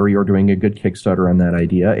the lottery or doing a good Kickstarter on that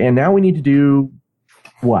idea, and now we need to do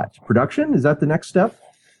what? Production? Is that the next step?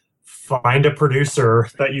 Find a producer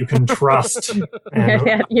that you can trust.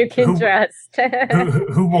 And you can trust.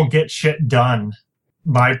 who will get shit done.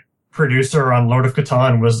 My producer on Lord of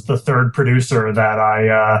Catan was the third producer that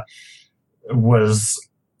I was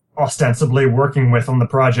ostensibly working with on the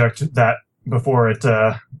project, that before it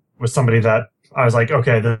was somebody that I was like,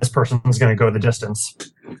 okay, this person's going to go the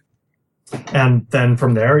distance. And then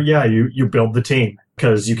from there, yeah, you build the team,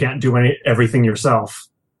 because you can't do everything yourself.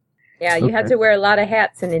 Yeah, you have to wear a lot of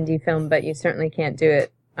hats in indie film, but you certainly can't do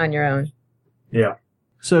it on your own. Yeah.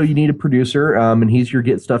 So you need a producer, and he's your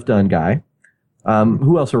get stuff done guy.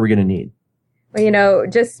 Who else are we going to need? Well,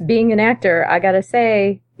 just being an actor, I got to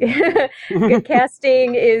say, good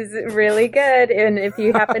casting is really good. And if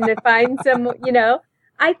you happen to find some,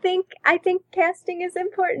 I think casting is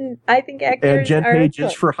important. I think actors and Jen Page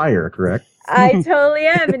is for hire, correct? I totally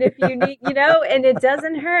am. And if you need, and it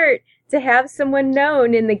doesn't hurt to have someone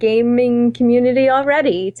known in the gaming community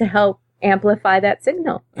already to help amplify that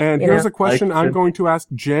signal. And here's a question I'm going to ask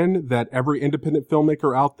Jen that every independent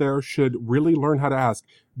filmmaker out there should really learn how to ask.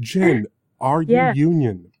 Jen, are you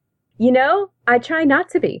union? I try not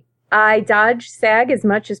to be. I dodge SAG as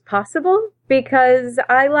much as possible because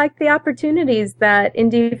I like the opportunities that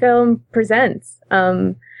indie film presents.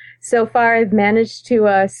 So far, I've managed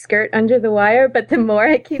to skirt under the wire, but the more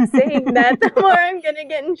I keep saying that, the more I'm going to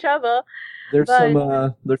get in trouble. There's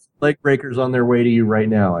some leg breakers on their way to you right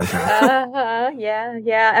now, I think.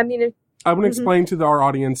 Yeah. I mean, I want to explain to our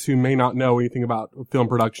audience who may not know anything about film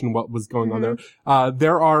production what was going on there.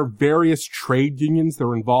 There are various trade unions that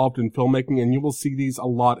are involved in filmmaking, and you will see these a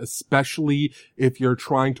lot, especially if you're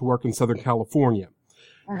trying to work in Southern California.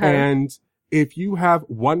 And if you have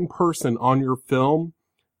one person on your film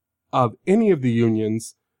of any of the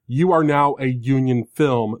unions, you are now a union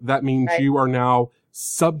film. That means you are now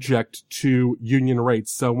subject to union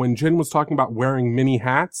rates. So when Jen was talking about wearing many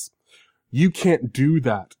hats, you can't do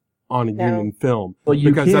that on a union film,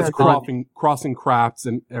 because that's crossing crafts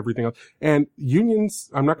and everything else. And unions,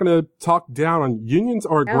 I'm not going to talk down on unions,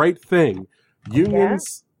 are a great thing.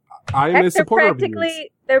 Unions, I am a supporter of unions.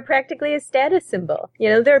 They're practically a status symbol.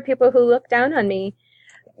 There are people who look down on me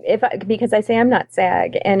because I say I'm not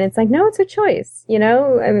SAG, and it's like, no, it's a choice, you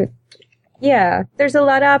know? I mean, yeah, there's a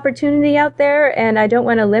lot of opportunity out there, and I don't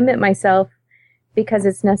want to limit myself because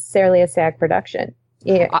it's necessarily a SAG production,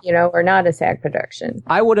 you know, or not a SAG production.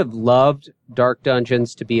 I would have loved Dark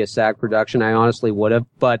Dungeons to be a SAG production. I honestly would have,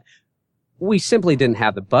 but we simply didn't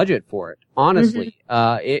have the budget for it. Honestly,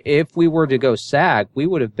 if we were to go SAG, we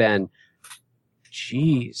would have been,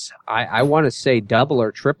 I want to say double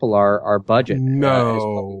or triple our budget.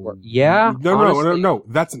 No. Yeah? No.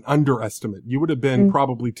 That's an underestimate. You would have been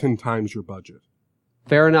probably 10 times your budget.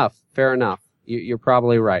 Fair enough. You're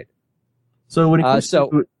probably right. So when it comes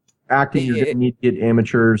to acting, you're going to need to get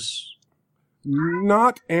amateurs.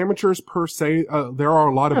 Not amateurs per se. There are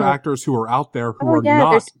a lot of actors who are out there who are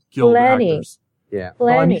not guild actors. Yeah.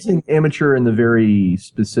 Well, I'm using amateur in the very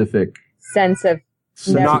specific sense of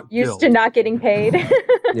used to not getting paid.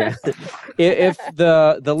 Yeah. If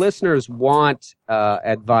the listeners want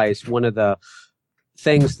advice, one of the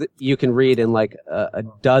things that you can read in like a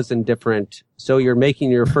dozen different, so you're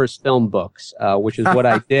making your first film books, which is what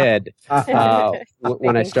I did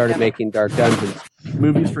when I started making Dark Dungeons.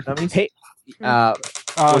 Movies for dummies? No,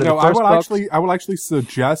 I will actually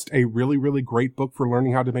suggest a really, really great book for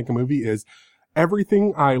learning how to make a movie is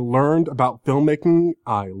Everything I Learned About Filmmaking,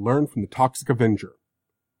 I Learned from the Toxic Avenger.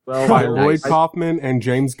 By Lloyd Kaufman and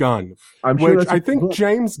James Gunn. Which I think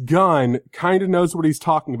James Gunn kind of knows what he's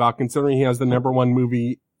talking about, considering he has the #1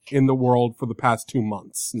 movie in the world for the past 2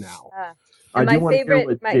 months now. I do want to hear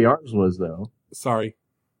what JR's was, though. Sorry.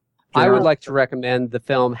 I would like to recommend the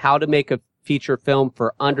film How to Make a Feature Film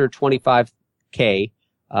for Under $25K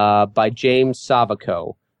by James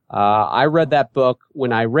Savaco. I read that book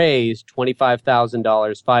when I raised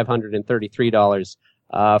 $25,000, $533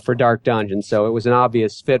 for Dark Dungeon, so it was an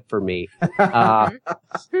obvious fit for me.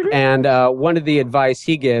 And one of the advice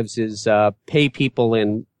he gives is pay people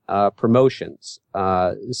in promotions.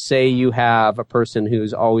 Say you have a person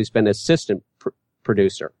who's always been assistant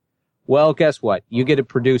producer. Well, guess what? You get a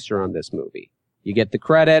producer on this movie. You get the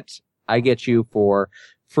credit. I get you for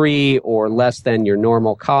free or less than your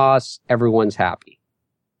normal costs. Everyone's happy.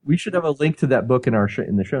 We should have a link to that book in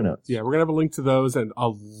the show notes. Yeah, we're going to have a link to those and a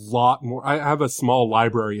lot more. I have a small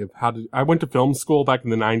library of I went to film school back in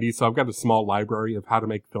the 90s, so I've got a small library of how to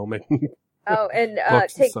make filmmaking. Oh, and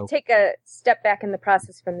take a step back in the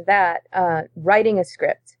process from that. Writing a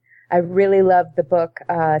script. I really love the book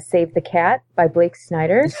Save the Cat by Blake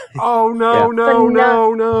Snyder. Oh, no.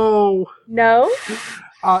 No?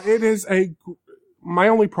 It is my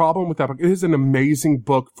only problem with that book, it is an amazing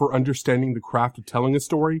book for understanding the craft of telling a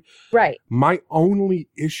story. Right. My only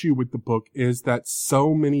issue with the book is that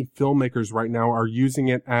so many filmmakers right now are using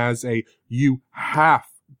it as you have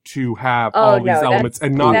to have all these elements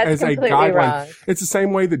and not as a guideline. Wrong. It's the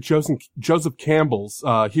same way that Joseph Campbell's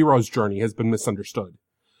hero's journey has been misunderstood.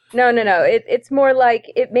 No. It's more like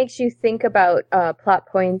it makes you think about plot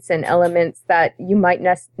points and elements that you might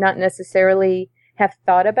not necessarily have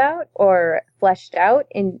thought about or fleshed out.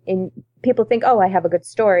 And people think, I have a good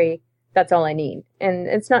story. That's all I need. And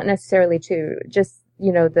it's not necessarily true. Just,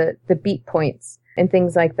 the beat points and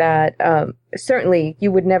things like that. Certainly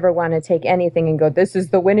you would never want to take anything and go, this is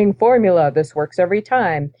the winning formula. This works every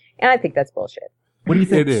time. And I think that's bullshit. What do you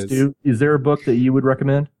think, Stu? Is there a book that you would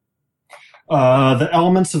recommend? The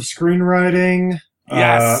Elements of Screenwriting.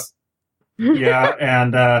 Yes.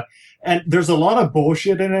 Yeah, and there's a lot of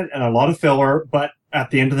bullshit in it and a lot of filler, but at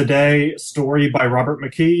the end of the day, story by Robert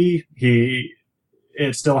McKee,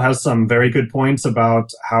 it still has some very good points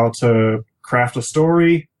about how to craft a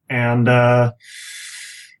story, and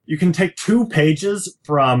you can take 2 pages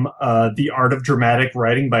from The Art of Dramatic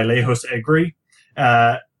Writing by Lejos Egri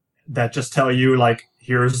that just tell you, like,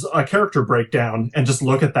 here's a character breakdown, and just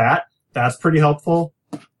look at that. That's pretty helpful.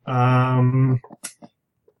 I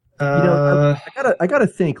gotta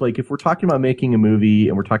think, like, if we're talking about making a movie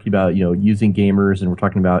and we're talking about, using gamers and we're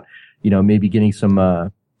talking about, maybe getting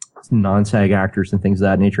some non-SAG actors and things of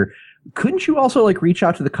that nature, couldn't you also, like, reach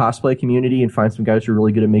out to the cosplay community and find some guys who are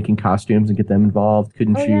really good at making costumes and get them involved?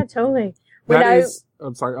 Couldn't you? Yeah, totally.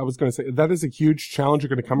 I'm sorry, I was going to say, that is a huge challenge you're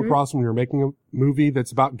going to come across when you're making a movie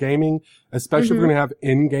that's about gaming, especially if you're going to have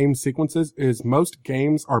in-game sequences, is most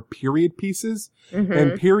games are period pieces.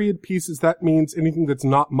 And period pieces, that means anything that's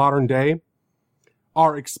not modern day,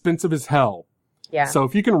 are expensive as hell. Yeah. So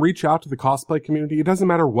if you can reach out to the cosplay community, it doesn't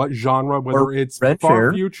matter what genre, whether it's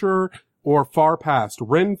far future or far past.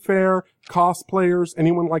 Ren Fair, cosplayers,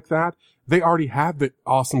 anyone like that, they already have the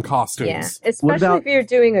awesome costumes. Yeah, especially if you're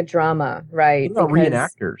doing a drama, right? What about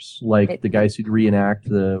reenactors, like the guys who reenact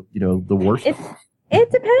the war stuff? It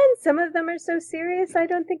depends. Some of them are so serious, I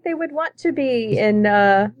don't think they would want to be in,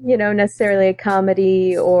 necessarily a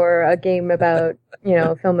comedy or a game about,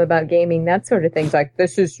 a film about gaming, that sort of thing. It's like,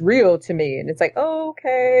 this is real to me. And it's like, oh,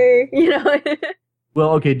 okay,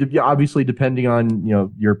 Well, okay, obviously depending on,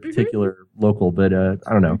 your particular local, but I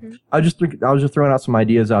don't know. Mm-hmm. I was just throwing out some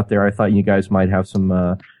ideas out there. I thought you guys might have some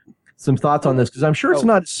thoughts on this, because I'm sure it's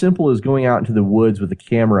not as simple as going out into the woods with a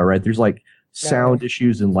camera, right? There's like sound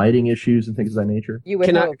issues and lighting issues and things of that nature.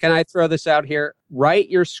 Can I throw this out here? Write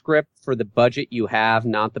your script for the budget you have,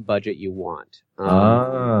 not the budget you want.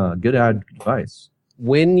 Good advice.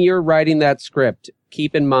 When you're writing that script,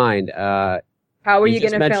 keep in mind. How are you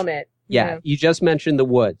going to film it? Yeah, you just mentioned the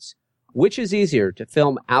woods. Which is easier, to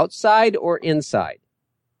film outside or inside?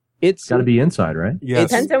 It's got to be inside, right? Yes.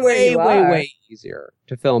 Depends on where you are. Way easier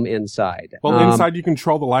to film inside. Well, inside you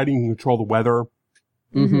control the lighting, you control the weather.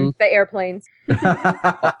 Mm-hmm. The airplanes.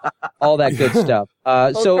 All that good stuff.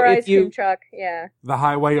 So if you truck, the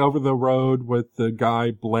highway over the road with the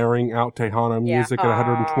guy blaring out Tejano music at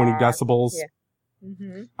 120 decibels. Yeah.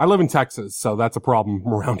 Mm-hmm. I live in Texas, so that's a problem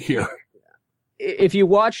around here. If you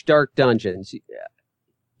watch Dark Dungeons,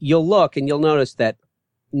 you'll look and you'll notice that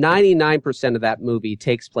 99% of that movie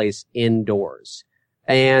takes place indoors.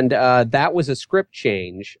 And that was a script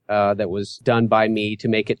change that was done by me to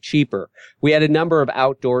make it cheaper. We had a number of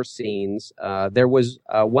outdoor scenes. There was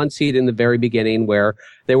one scene in the very beginning where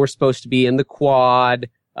they were supposed to be in the quad,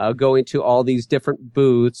 going to all these different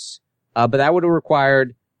booths, but that would have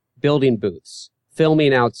required building booths,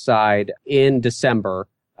 filming outside in December,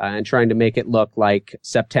 and trying to make it look like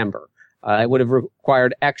September. It would have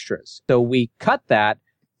required extras. So we cut that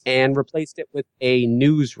and replaced it with a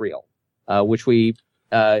newsreel, which we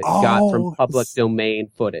got from public domain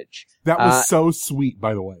footage. That was so sweet,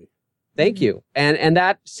 by the way. Thank you. And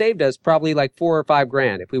that saved us probably like $4,000 or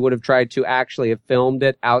 $5,000 if we would have tried to actually have filmed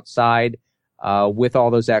it outside with all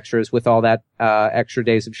those extras, with all that extra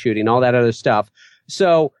days of shooting, all that other stuff.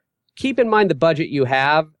 So keep in mind the budget you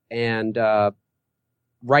have and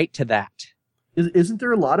write to that. Isn't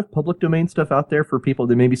there a lot of public domain stuff out there for people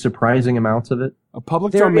that may be surprising amounts of it? A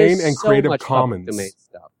public domain and Creative Commons. Domain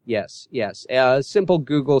stuff. Yes. A simple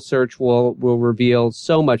Google search will reveal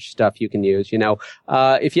so much stuff you can use.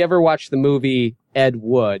 If you ever watch the movie Ed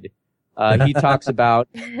Wood, he talks about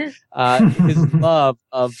his love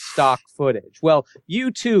of stock footage. Well,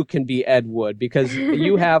 you too can be Ed Wood because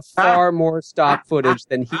you have far more stock footage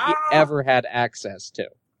than he ever had access to.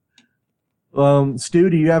 Stu,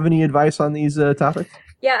 do you have any advice on these topics?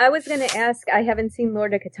 Yeah, I was going to ask. I haven't seen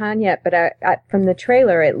Lord of Catan yet, but from the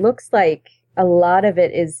trailer, it looks like a lot of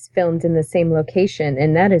it is filmed in the same location,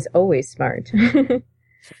 and that is always smart.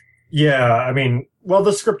 Yeah, I mean, well,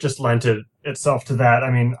 the script just lent itself to that.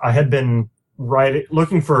 I mean, I had been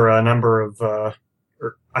looking for a number of,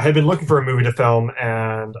 I had been looking for a movie to film,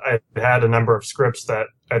 and I had a number of scripts that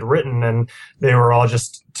I'd written, and they were all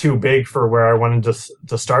just too big for where I wanted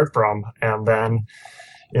to start from. And then,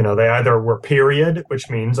 they either were period, which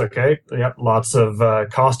means, okay, yep, lots of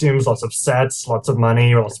costumes, lots of sets, lots of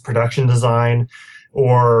money, lots of production design,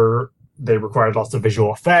 or they required lots of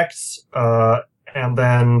visual effects. And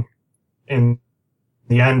then in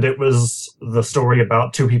the end, it was the story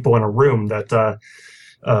about two people in a room that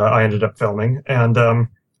I ended up filming. And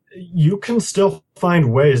you can still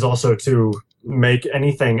find ways also to make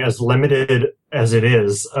anything as limited as it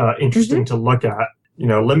is interesting to look at.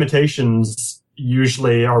 Limitations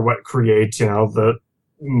usually are what create, the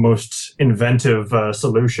most inventive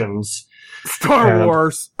solutions. Star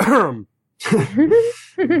Wars.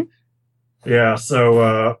 Yeah.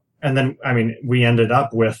 So, and then, I mean, we ended up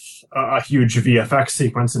with a huge VFX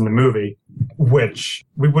sequence in the movie, which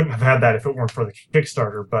we wouldn't have had that if it weren't for the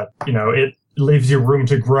Kickstarter. But, it leaves you room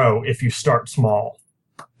to grow if you start small.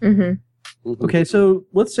 Mm-hmm. Okay, so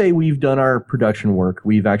let's say we've done our production work.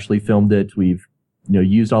 We've actually filmed it. We've,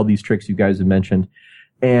 used all these tricks you guys have mentioned.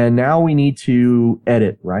 And now we need to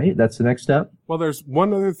edit, right? That's the next step? Well, there's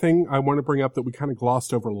one other thing I want to bring up that we kind of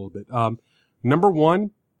glossed over a little bit. Number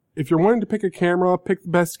one, if you're wanting to pick a camera, pick the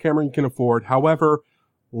best camera you can afford. However,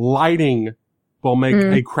 lighting will make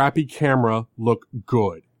a crappy camera look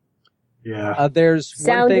good. Yeah. There's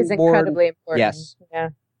sound one thing is incredibly important. Yes. Yeah.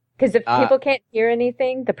 Because if people can't hear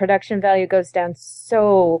anything, the production value goes down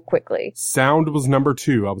so quickly. Sound was number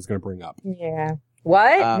 2 I was going to bring up. Yeah.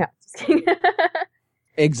 What? No, just kidding.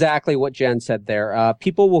 Exactly what Jen said there.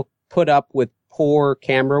 People will put up with poor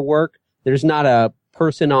camera work. There's not a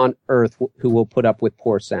person on earth who will put up with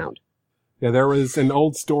poor sound. Yeah, there was an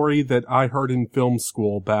old story that I heard in film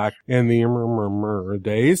school back in the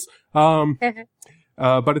days.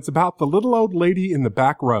 But it's about the little old lady in the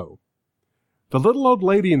back row. The little old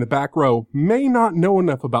lady in the back row may not know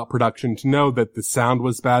enough about production to know that the sound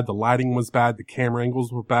was bad, the lighting was bad, the camera angles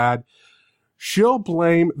were bad. She'll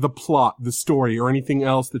blame the plot, the story, or anything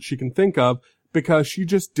else that she can think of because she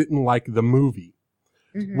just didn't like the movie,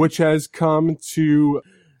 which has come to,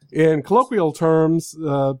 in colloquial terms,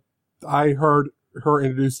 I heard her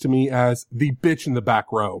introduced to me as the bitch in the back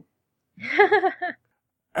row.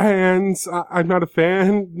 And I'm not a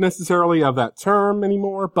fan necessarily of that term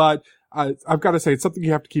anymore, but I've got to say, it's something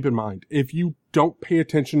you have to keep in mind. If you don't pay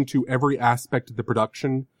attention to every aspect of the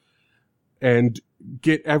production and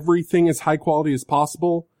get everything as high quality as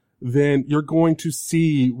possible, then you're going to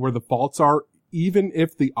see where the faults are, even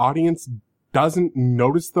if the audience doesn't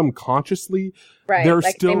notice them consciously. Right,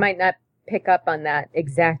 they might not pick up on that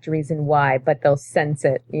exact reason why, but they'll sense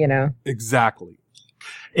it, you know? Exactly.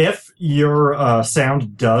 If your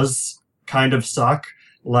sound does kind of suck,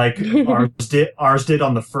 like ours did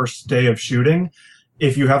on the first day of shooting,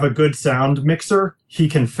 if you have a good sound mixer, he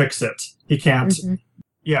can fix it. He can't.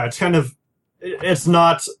 Yeah, it's kind of. It's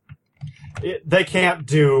not. They can't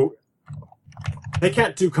do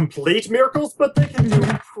complete miracles, but they can do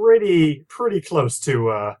pretty close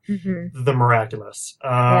to the miraculous.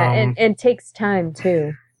 And it takes time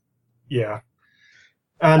too. Yeah,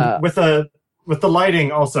 and with the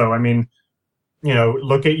lighting also, I mean, you know,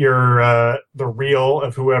 look at your the reel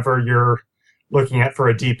of whoever you're looking at for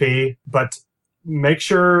a DP, but make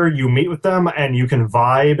sure you meet with them and you can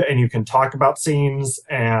vibe and you can talk about scenes.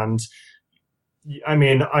 And I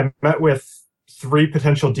mean, I met with 3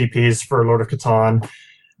 potential DPs for Lord of Catan.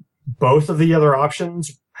 Both of the other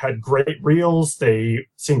options had great reels. They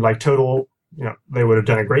seemed like total, you know, they would have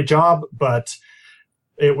done a great job, but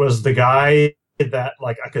it was the guy that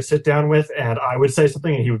like I could sit down with and I would say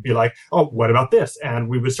something and he would be like, oh, what about this? And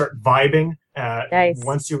we would start vibing. Nice.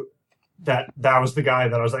 Once you, that was the guy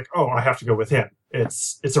that I was like, oh, I have to go with him.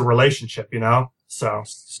 It's a relationship, you know? So.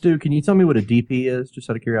 Stu, can you tell me what a DP is, just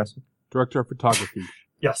out of curiosity? Director of photography.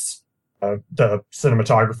 Yes. The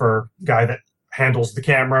cinematographer guy that handles the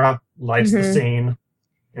camera, lights the scene.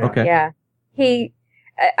 Yeah. Okay. Yeah.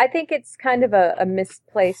 I think it's kind of a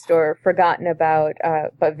misplaced or forgotten about,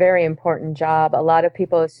 but very important job. A lot of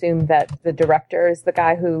people assume that the director is the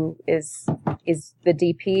guy who is the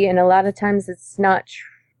DP, and a lot of times it's not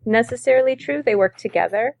necessarily true. They work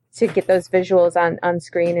together to get those visuals on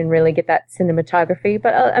screen and really get that cinematography.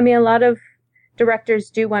 But I mean, a lot of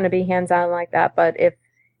directors do want to be hands-on like that. But if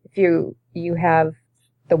you have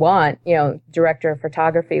the want, you know, director of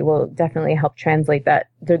photography will definitely help translate that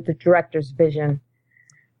the director's vision.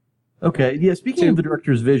 Okay. Yeah. Speaking of the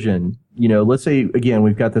director's vision, you know, let's say again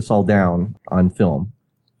we've got this all down on film.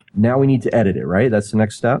 Now we need to edit it, right? That's the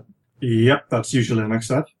next step. Yep, that's usually the next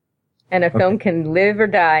step. And a film can live or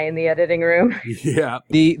die in the editing room. Yeah.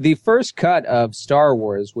 The first cut of Star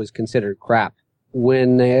Wars was considered crap.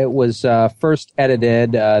 When it was first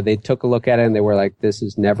edited, they took a look at it and they were like, this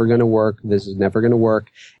is never going to work. This is never going to work.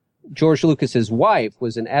 George Lucas's wife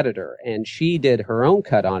was an editor and she did her own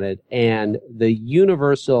cut on it. And the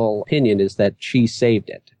universal opinion is that she saved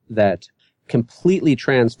it, that completely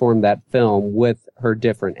transformed that film with her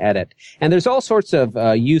different edit. And there's all sorts of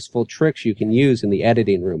useful tricks you can use in the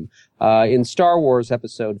editing room. In Star Wars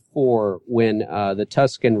Episode 4, when the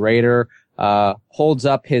Tusken Raider holds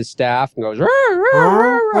up his staff and goes, rah, rah,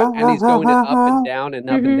 rah, rah, and he's going up and down and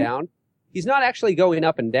up and down. He's not actually going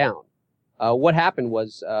up and down. What happened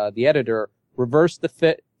was the editor reversed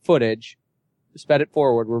the footage, sped it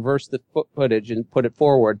forward, reversed the footage, and put it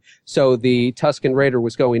forward. So the Tusken Raider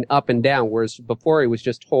was going up and down, whereas before he was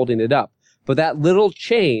just holding it up. But that little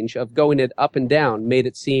change of going it up and down made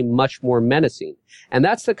it seem much more menacing. And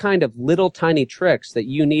that's the kind of little tiny tricks that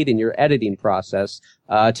you need in your editing process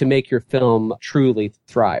to make your film truly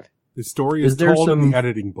thrive. The story is told in the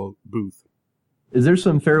editing booth. Is there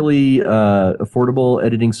some fairly affordable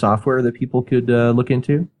editing software that people could look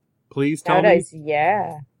into? Please tell me.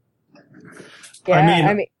 Yeah. Yeah,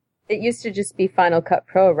 I mean, it used to just be Final Cut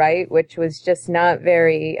Pro, right? Which was just not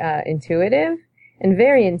very intuitive and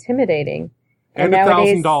very intimidating. And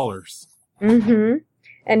 $1,000. Mm-hmm.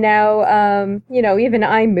 And now, you know, even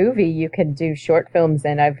iMovie, you can do short films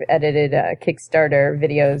in. I've edited Kickstarter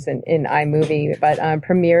videos in iMovie, but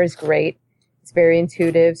Premiere is great. It's very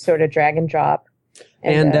intuitive, sort of drag and drop.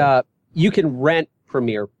 And you can rent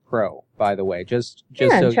Premiere Pro, by the way. Just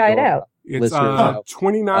so try it out. It's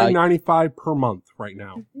 $29.95 per month right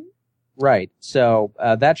now. Mm-hmm. Right. So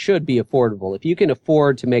that should be affordable. If you can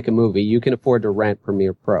afford to make a movie, you can afford to rent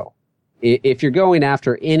Premiere Pro. If you're going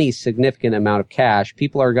after any significant amount of cash,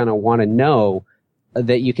 people are going to want to know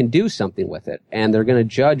that you can do something with it. And they're going to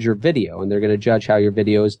judge your video, and they're going to judge how your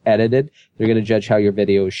video is edited. They're going to judge how your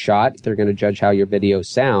video is shot. They're going to judge how your video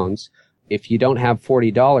sounds. If you don't have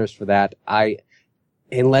 $40 for that,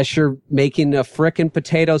 unless you're making a frickin'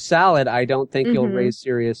 potato salad, I don't think you'll raise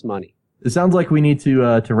serious money. It sounds like we need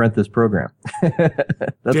to rent this program.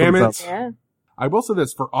 Damn it. Yeah. I will say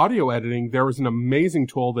this, for audio editing, there was an amazing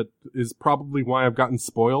tool that is probably why I've gotten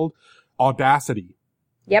spoiled. Audacity.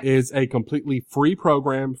 Yep. Is a completely free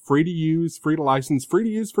program, free to use, free to license, free to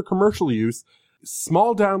use for commercial use.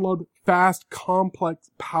 Small download, fast,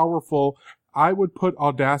 complex, powerful. I would put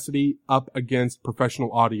Audacity up against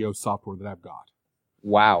professional audio software that I've got.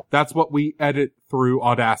 Wow. That's what we edit through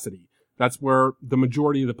Audacity. That's where the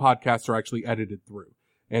majority of the podcasts are actually edited through.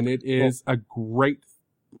 And it is a great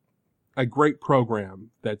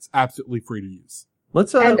program that's absolutely free to use.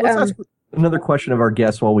 Let's ask another question of our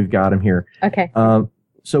guests while we've got him here. Okay.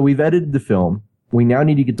 So we've edited the film. We now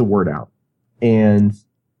need to get the word out. And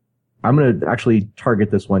I'm going to actually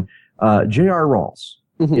target this one. J.R. Rawls.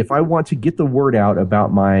 Mm-hmm. If I want to get the word out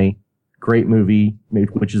about my great movie,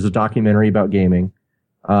 which is a documentary about gaming,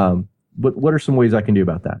 what are some ways I can do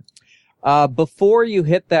about that? Before you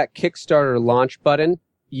hit that Kickstarter launch button,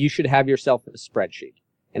 you should have yourself a spreadsheet.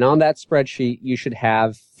 And on that spreadsheet, you should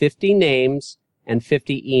have 50 names and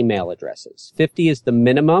 50 email addresses. 50 is the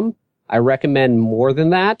minimum. I recommend more than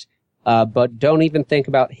that, but don't even think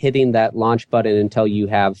about hitting that launch button until you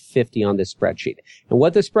have 50 on this spreadsheet. And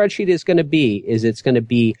what the spreadsheet is going to be is it's going to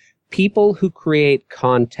be people who create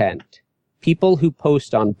content, people who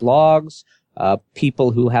post on blogs,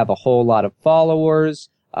 people who have a whole lot of followers,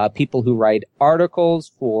 people who write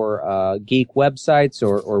articles for geek websites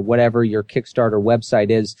or whatever your Kickstarter website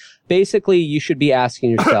is. Basically, you should be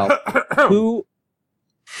asking yourself, who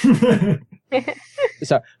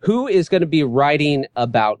is going to be writing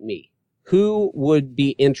about me? Who would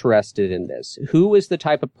be interested in this? Who is the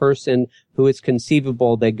type of person who it's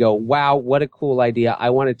conceivable they go, wow, what a cool idea. I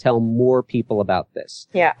want to tell more people about this.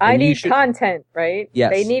 Yeah, I need content, right?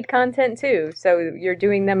 Yes. They need content too. So you're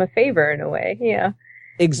doing them a favor in a way. Yeah.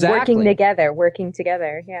 Exactly. Working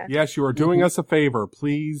together. Yeah. Yes, you are doing us a favor.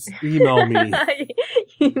 Please email me.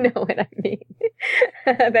 You know what I mean.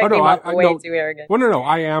 That came off way too arrogant. Well, no.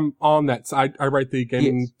 I am on that side. I write the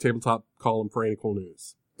gaming tabletop column for Any Cool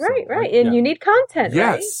News. Right. And you need content,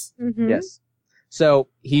 yes. Right? Mm-hmm. Yes. So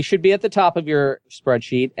he should be at the top of your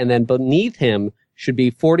spreadsheet, and then beneath him should be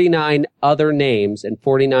 49 other names and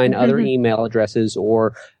 49 other email addresses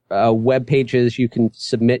or web pages you can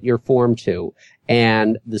submit your form to.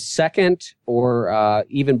 And the second or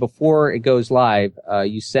even before it goes live,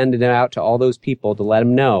 you send it out to all those people to let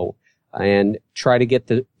them know and try to get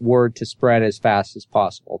the word to spread as fast as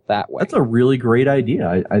possible that way. That's a really great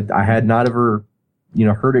idea. I had not ever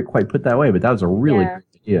heard it quite put that way, but that was a really great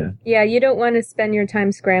idea. Yeah, you don't want to spend your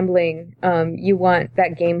time scrambling. You want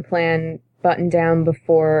that game plan buttoned down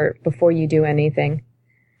before you do anything.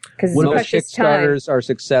 Because most Kickstarters are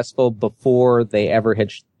successful before they ever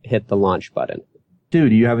hit the launch button. Dude,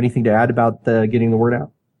 do you have anything to add about getting the word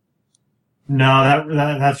out? No,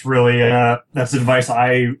 that's really that's advice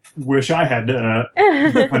I wish I had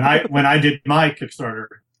when I did my Kickstarter.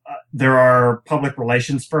 There are public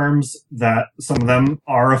relations firms that some of them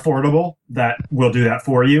are affordable that will do that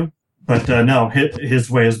for you. But no, his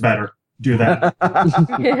way is better. Do that.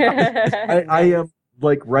 I am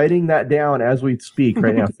writing that down as we speak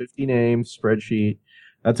right now. 50 names, spreadsheet.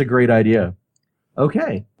 That's a great idea.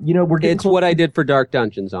 Okay. We're getting It's what I did for Dark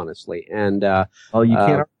Dungeons, honestly. And you can't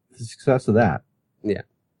argue the success of that. Yeah.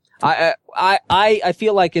 I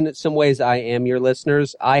feel like in some ways I am your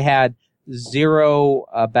listeners. I had zero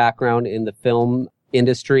background in the film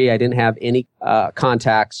industry. I didn't have any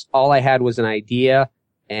contacts. All I had was an idea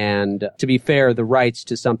and, to be fair, the rights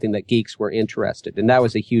to something that geeks were interested in. That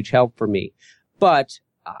was a huge help for me. But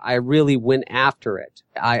I really went after it.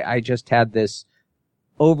 I just had this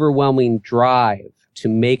overwhelming drive to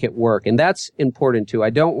make it work. And that's important too.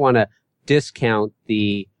 I don't want to discount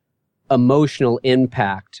the emotional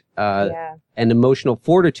impact and emotional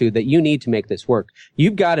fortitude that you need to make this work.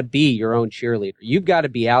 You've got to be your own cheerleader. You've got to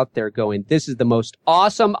be out there going, this is the most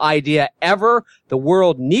awesome idea ever. The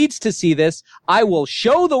world needs to see this. I will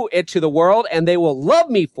show it to the world and they will love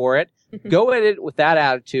me for it. Go at it with that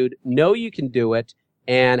attitude. Know you can do it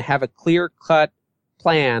and have a clear-cut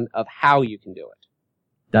plan of how you can do it.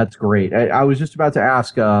 That's great. I was just about to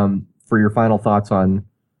ask for your final thoughts on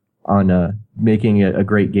making a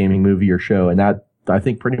great gaming movie or show, and that I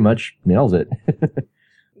think pretty much nails it.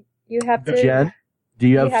 You have to. Jen, do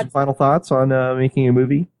you have some final thoughts on making a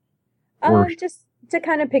movie? to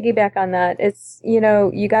kind of piggyback on that, it's,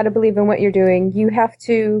 you got to believe in what you're doing. You have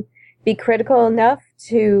to be critical enough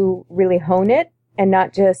to really hone it and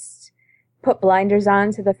not just put blinders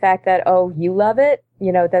on to the fact that, oh, you love it.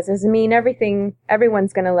 That doesn't mean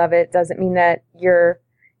everyone's going to love it. Doesn't mean that your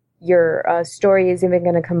story is even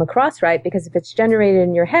going to come across right, because if it's generated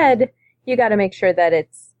in your head, you got to make sure that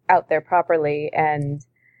it's out there properly. And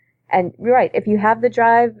you're right, if you have the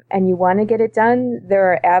drive and you want to get it done,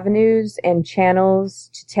 there are avenues and channels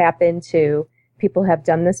to tap into. People have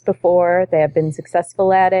done this before. They have been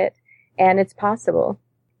successful at it, and it's possible.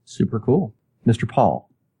 Super cool. Mr. Paul.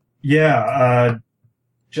 Yeah,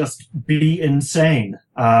 just be insane.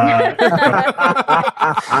 That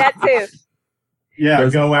too. Yeah,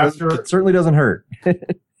 go after it. Certainly doesn't hurt.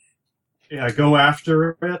 Yeah, go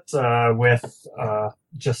after it with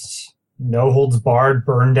just no holds barred,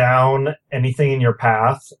 burn down anything in your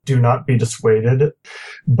path. Do not be dissuaded.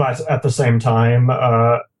 But at the same time,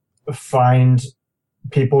 find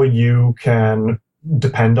people you can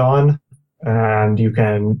depend on and you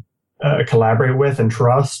can collaborate with and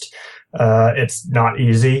trust. It's not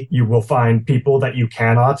easy. You will find people that you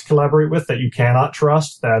cannot collaborate with, that you cannot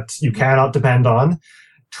trust, that you cannot depend on.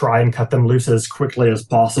 Try and cut them loose as quickly as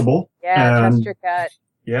possible. Yeah, trust your gut.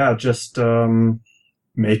 Yeah, just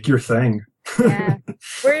make your thing. Yeah,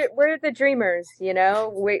 we're the dreamers,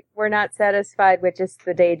 We're not satisfied with just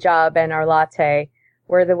the day job and our latte.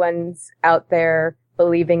 We're the ones out there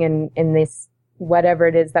believing in this, whatever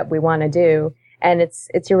it is that we want to do. And it's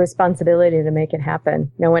your responsibility to make it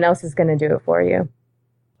happen. No one else is going to do it for you.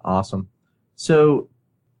 Awesome. So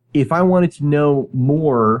if I wanted to know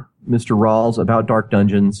more, Mr. Rawls, about Dark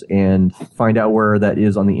Dungeons and find out where that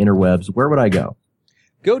is on the interwebs, where would I go?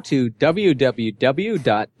 Go to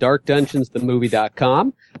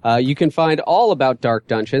www.darkdungeonsthemovie.com. You can find all about Dark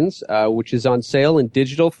Dungeons, which is on sale in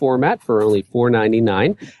digital format for only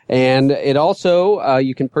 $4.99. And it also,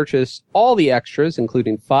 you can purchase all the extras,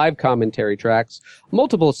 including 5 commentary tracks,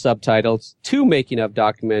 multiple subtitles, 2 making of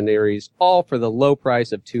documentaries, all for the low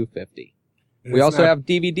price of $2.50. We also have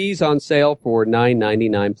DVDs on sale for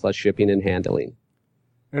 $9.99 plus shipping and handling.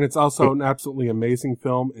 And it's also an absolutely amazing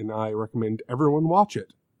film, and I recommend everyone watch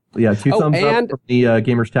it. Yeah, 2 thumbs up from the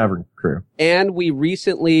Gamers Tavern crew. And we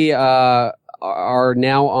recently are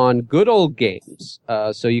now on Good Old Games.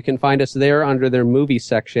 So you can find us there under their movie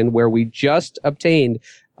section, where we just obtained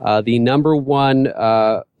the number 1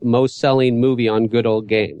 most selling movie on Good Old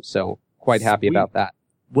Games. So quite happy about that.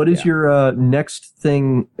 What is your next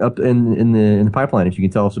thing up in the pipeline, if you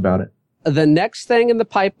can tell us about it? The next thing in the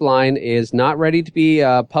pipeline is not ready to be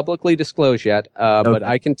publicly disclosed yet, but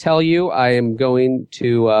I can tell you I am going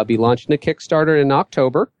to be launching a Kickstarter in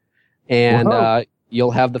October, and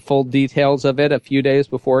you'll have the full details of it a few days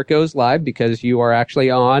before it goes live, because you are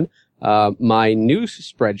actually on my new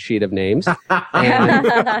spreadsheet of names.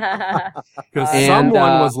 Because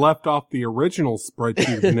someone was left off the original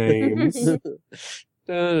spreadsheet of names.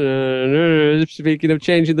 Speaking of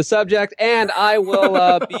changing the subject, and I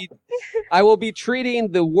will be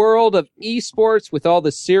treating the world of esports with all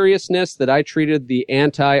the seriousness that I treated the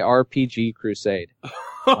anti-RPG crusade.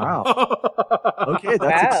 Wow. Okay,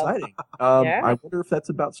 that's exciting. I wonder if that's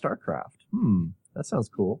about StarCraft. That sounds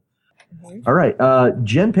cool. Mm-hmm. All right,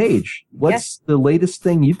 Jen Page, what's the latest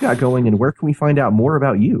thing you've got going, and where can we find out more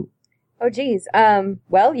about you? Oh, geez.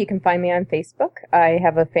 Well, you can find me on Facebook. I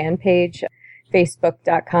have a fan page,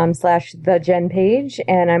 facebook.com/thejenpage,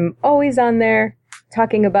 and I'm always on there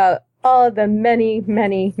talking about all the many,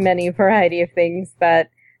 many, many variety of things that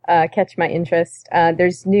catch my interest.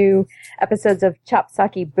 There's new episodes of Chop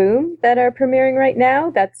Saki Boom that are premiering right now.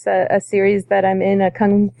 That's a series that I'm in, a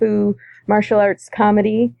kung fu martial arts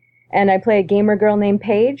comedy, and I play a gamer girl named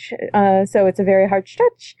Paige, so it's a very hard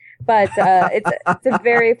stretch, but it's a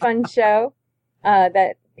very fun show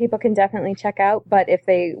that people can definitely check out. But if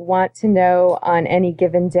they want to know on any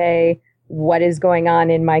given day what is going on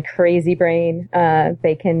in my crazy brain,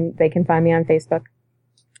 they can find me on Facebook.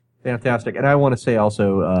 Fantastic. And I want to say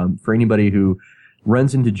also, for anybody who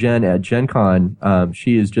runs into Jen at Gen Con,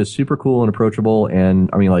 she is just super cool and approachable. And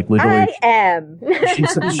I mean, like, literally. I am. she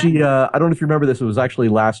I don't know if you remember this. It was actually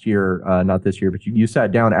last year, not this year, but you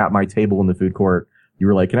sat down at my table in the food court. You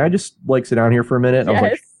were like, can I just sit down here for a minute? And I was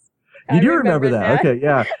like, you do remember that. Okay,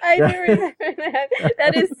 yeah. I do remember that.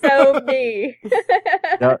 That is so me.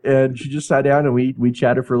 Yeah, and she just sat down and we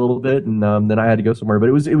chatted for a little bit, and then I had to go somewhere. But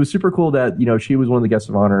it was super cool that she was one of the guests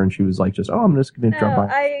of honor, and she was like, I'm just going to jump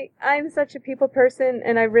by. I'm such a people person,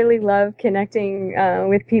 and I really love connecting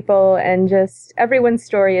with people, and just everyone's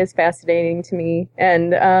story is fascinating to me,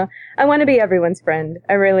 and I want to be everyone's friend.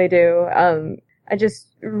 I really do. I just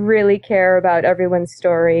really care about everyone's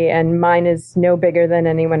story, and mine is no bigger than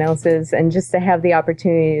anyone else's. And just to have the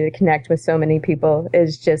opportunity to connect with so many people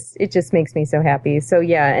it just makes me so happy. So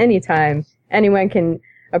yeah, anytime anyone can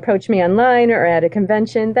approach me online or at a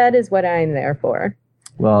convention, that is what I'm there for.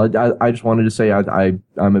 Well, I just wanted to say I'm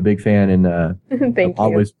a big fan, and Thank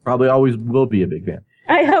you. Probably always will be a big fan.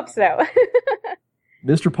 I hope so.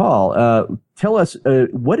 Mr. Paul, tell us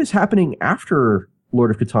what is happening after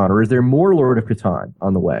Lord of Catan, or is there more Lord of Catan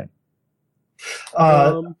on the way?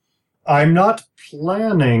 I'm not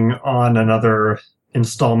planning on another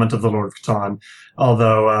installment of the Lord of Catan,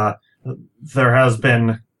 although there has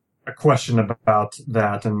been a question about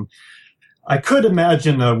that, and I could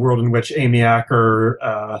imagine a world in which Amy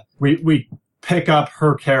Acker, we pick up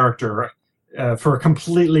her character for a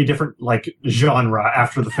completely different genre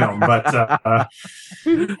after the film,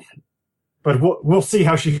 but we'll see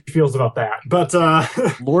how she feels about that. But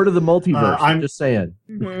Lord of the Multiverse, I'm just saying.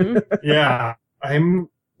 Mm-hmm. Yeah, I'm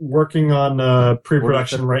working on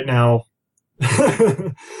pre-production right now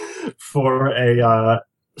for a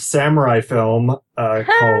samurai film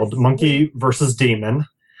called Monkey vs. Demon.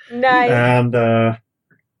 Nice. And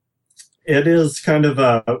it is kind of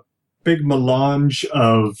a big melange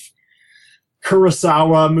of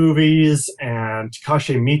Kurosawa movies and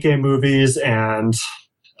Takashi Miike movies and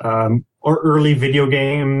or early video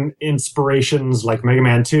game inspirations like Mega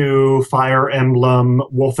Man 2, Fire Emblem,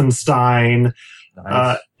 Wolfenstein.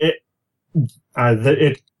 Nice.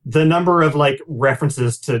 The number of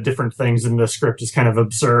references to different things in the script is kind of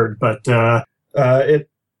absurd, but it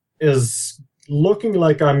is looking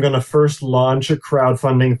like I'm going to first launch a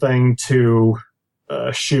crowdfunding thing to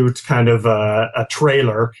shoot kind of a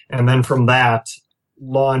trailer, and then from that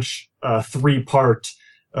launch a 3-part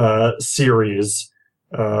series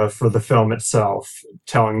for the film itself,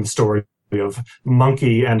 telling the story of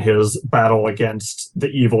Monkey and his battle against the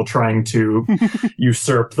evil trying to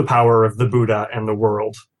usurp the power of the Buddha and the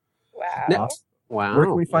world. Wow. Wow. Where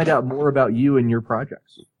can we find out more about you and your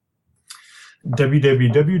projects?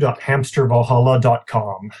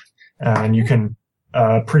 www.hamstervalhalla.com, and you can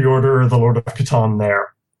pre-order The Lord of Catan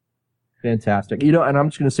there. Fantastic. And I'm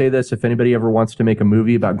just going to say this, if anybody ever wants to make a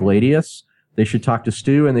movie about Gladius, they should talk to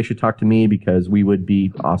Stu and they should talk to me, because we would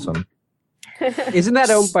be awesome. Isn't that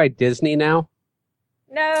owned by Disney now?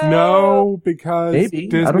 No, because Maybe.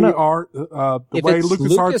 Disney I don't know. the way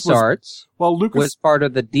LucasArts was part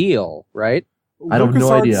of the deal, right? I have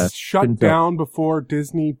no idea. Shut Couldn't tell. down before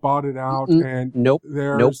Disney bought it out, and Nope.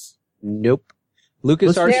 there's Nope.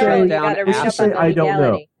 LucasArts Let's shut say- down. let's just say I don't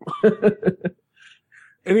know.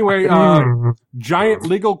 anyway. Giant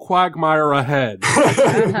legal quagmire ahead.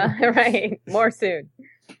 Right. More soon.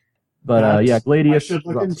 But yeah, I Gladius. should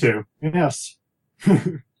look into. Yes.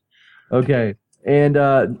 Okay. And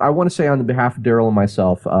I want to say on behalf of Daryl and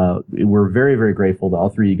myself, we're very, very grateful that all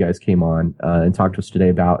three of you guys came on and talked to us today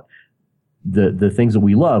about the things that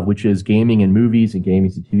we love, which is gaming and movies and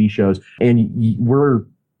gaming and TV shows. And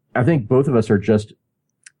I think both of us are just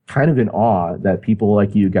kind of in awe that people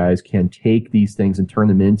like you guys can take these things and turn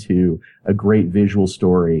them into a great visual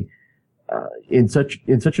story in such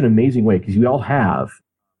an amazing way, because we all have.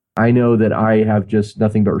 I know that I have just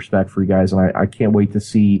nothing but respect for you guys, and I can't wait to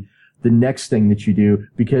see the next thing that you do,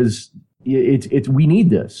 because we need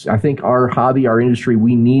this. I think our hobby, our industry,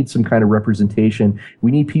 we need some kind of representation.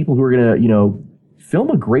 We need people who are going to, film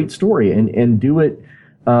a great story and do it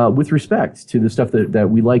with respect to the stuff that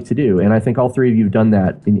we like to do. And I think all three of you have done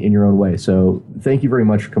that in your own way. So thank you very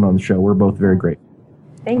much for coming on the show. We're both very grateful.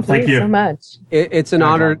 Thank you so much. It's an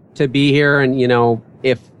honor to be here, and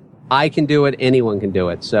if I can do it, anyone can do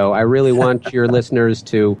it. So I really want your listeners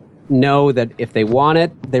to know that if they want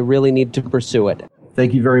it, they really need to pursue it.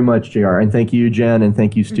 Thank you very much, JR. And thank you, Jen. And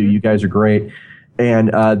thank you, Stu. You guys are great. And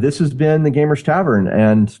this has been the Gamers Tavern.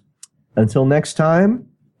 And until next time,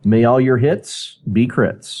 may all your hits be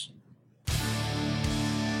crits.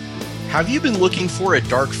 Have you been looking for a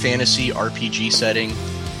dark fantasy RPG setting?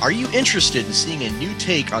 Are you interested in seeing a new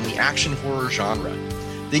take on the action horror genre?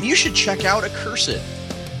 Then you should check out Accursed.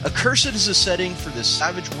 Accursed is a setting for the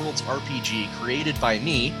Savage Worlds RPG created by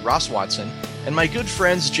me, Ross Watson, and my good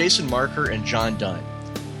friends Jason Marker and John Dunn.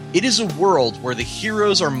 It is a world where the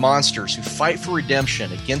heroes are monsters who fight for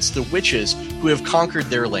redemption against the witches who have conquered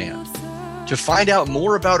their land. To find out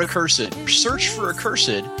more about Accursed, search for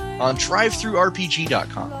Accursed on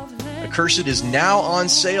DriveThruRPG.com. Accursed is now on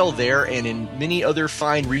sale there and in many other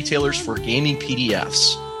fine retailers for gaming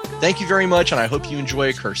PDFs. Thank you very much, and I hope you enjoy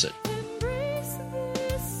Accursed.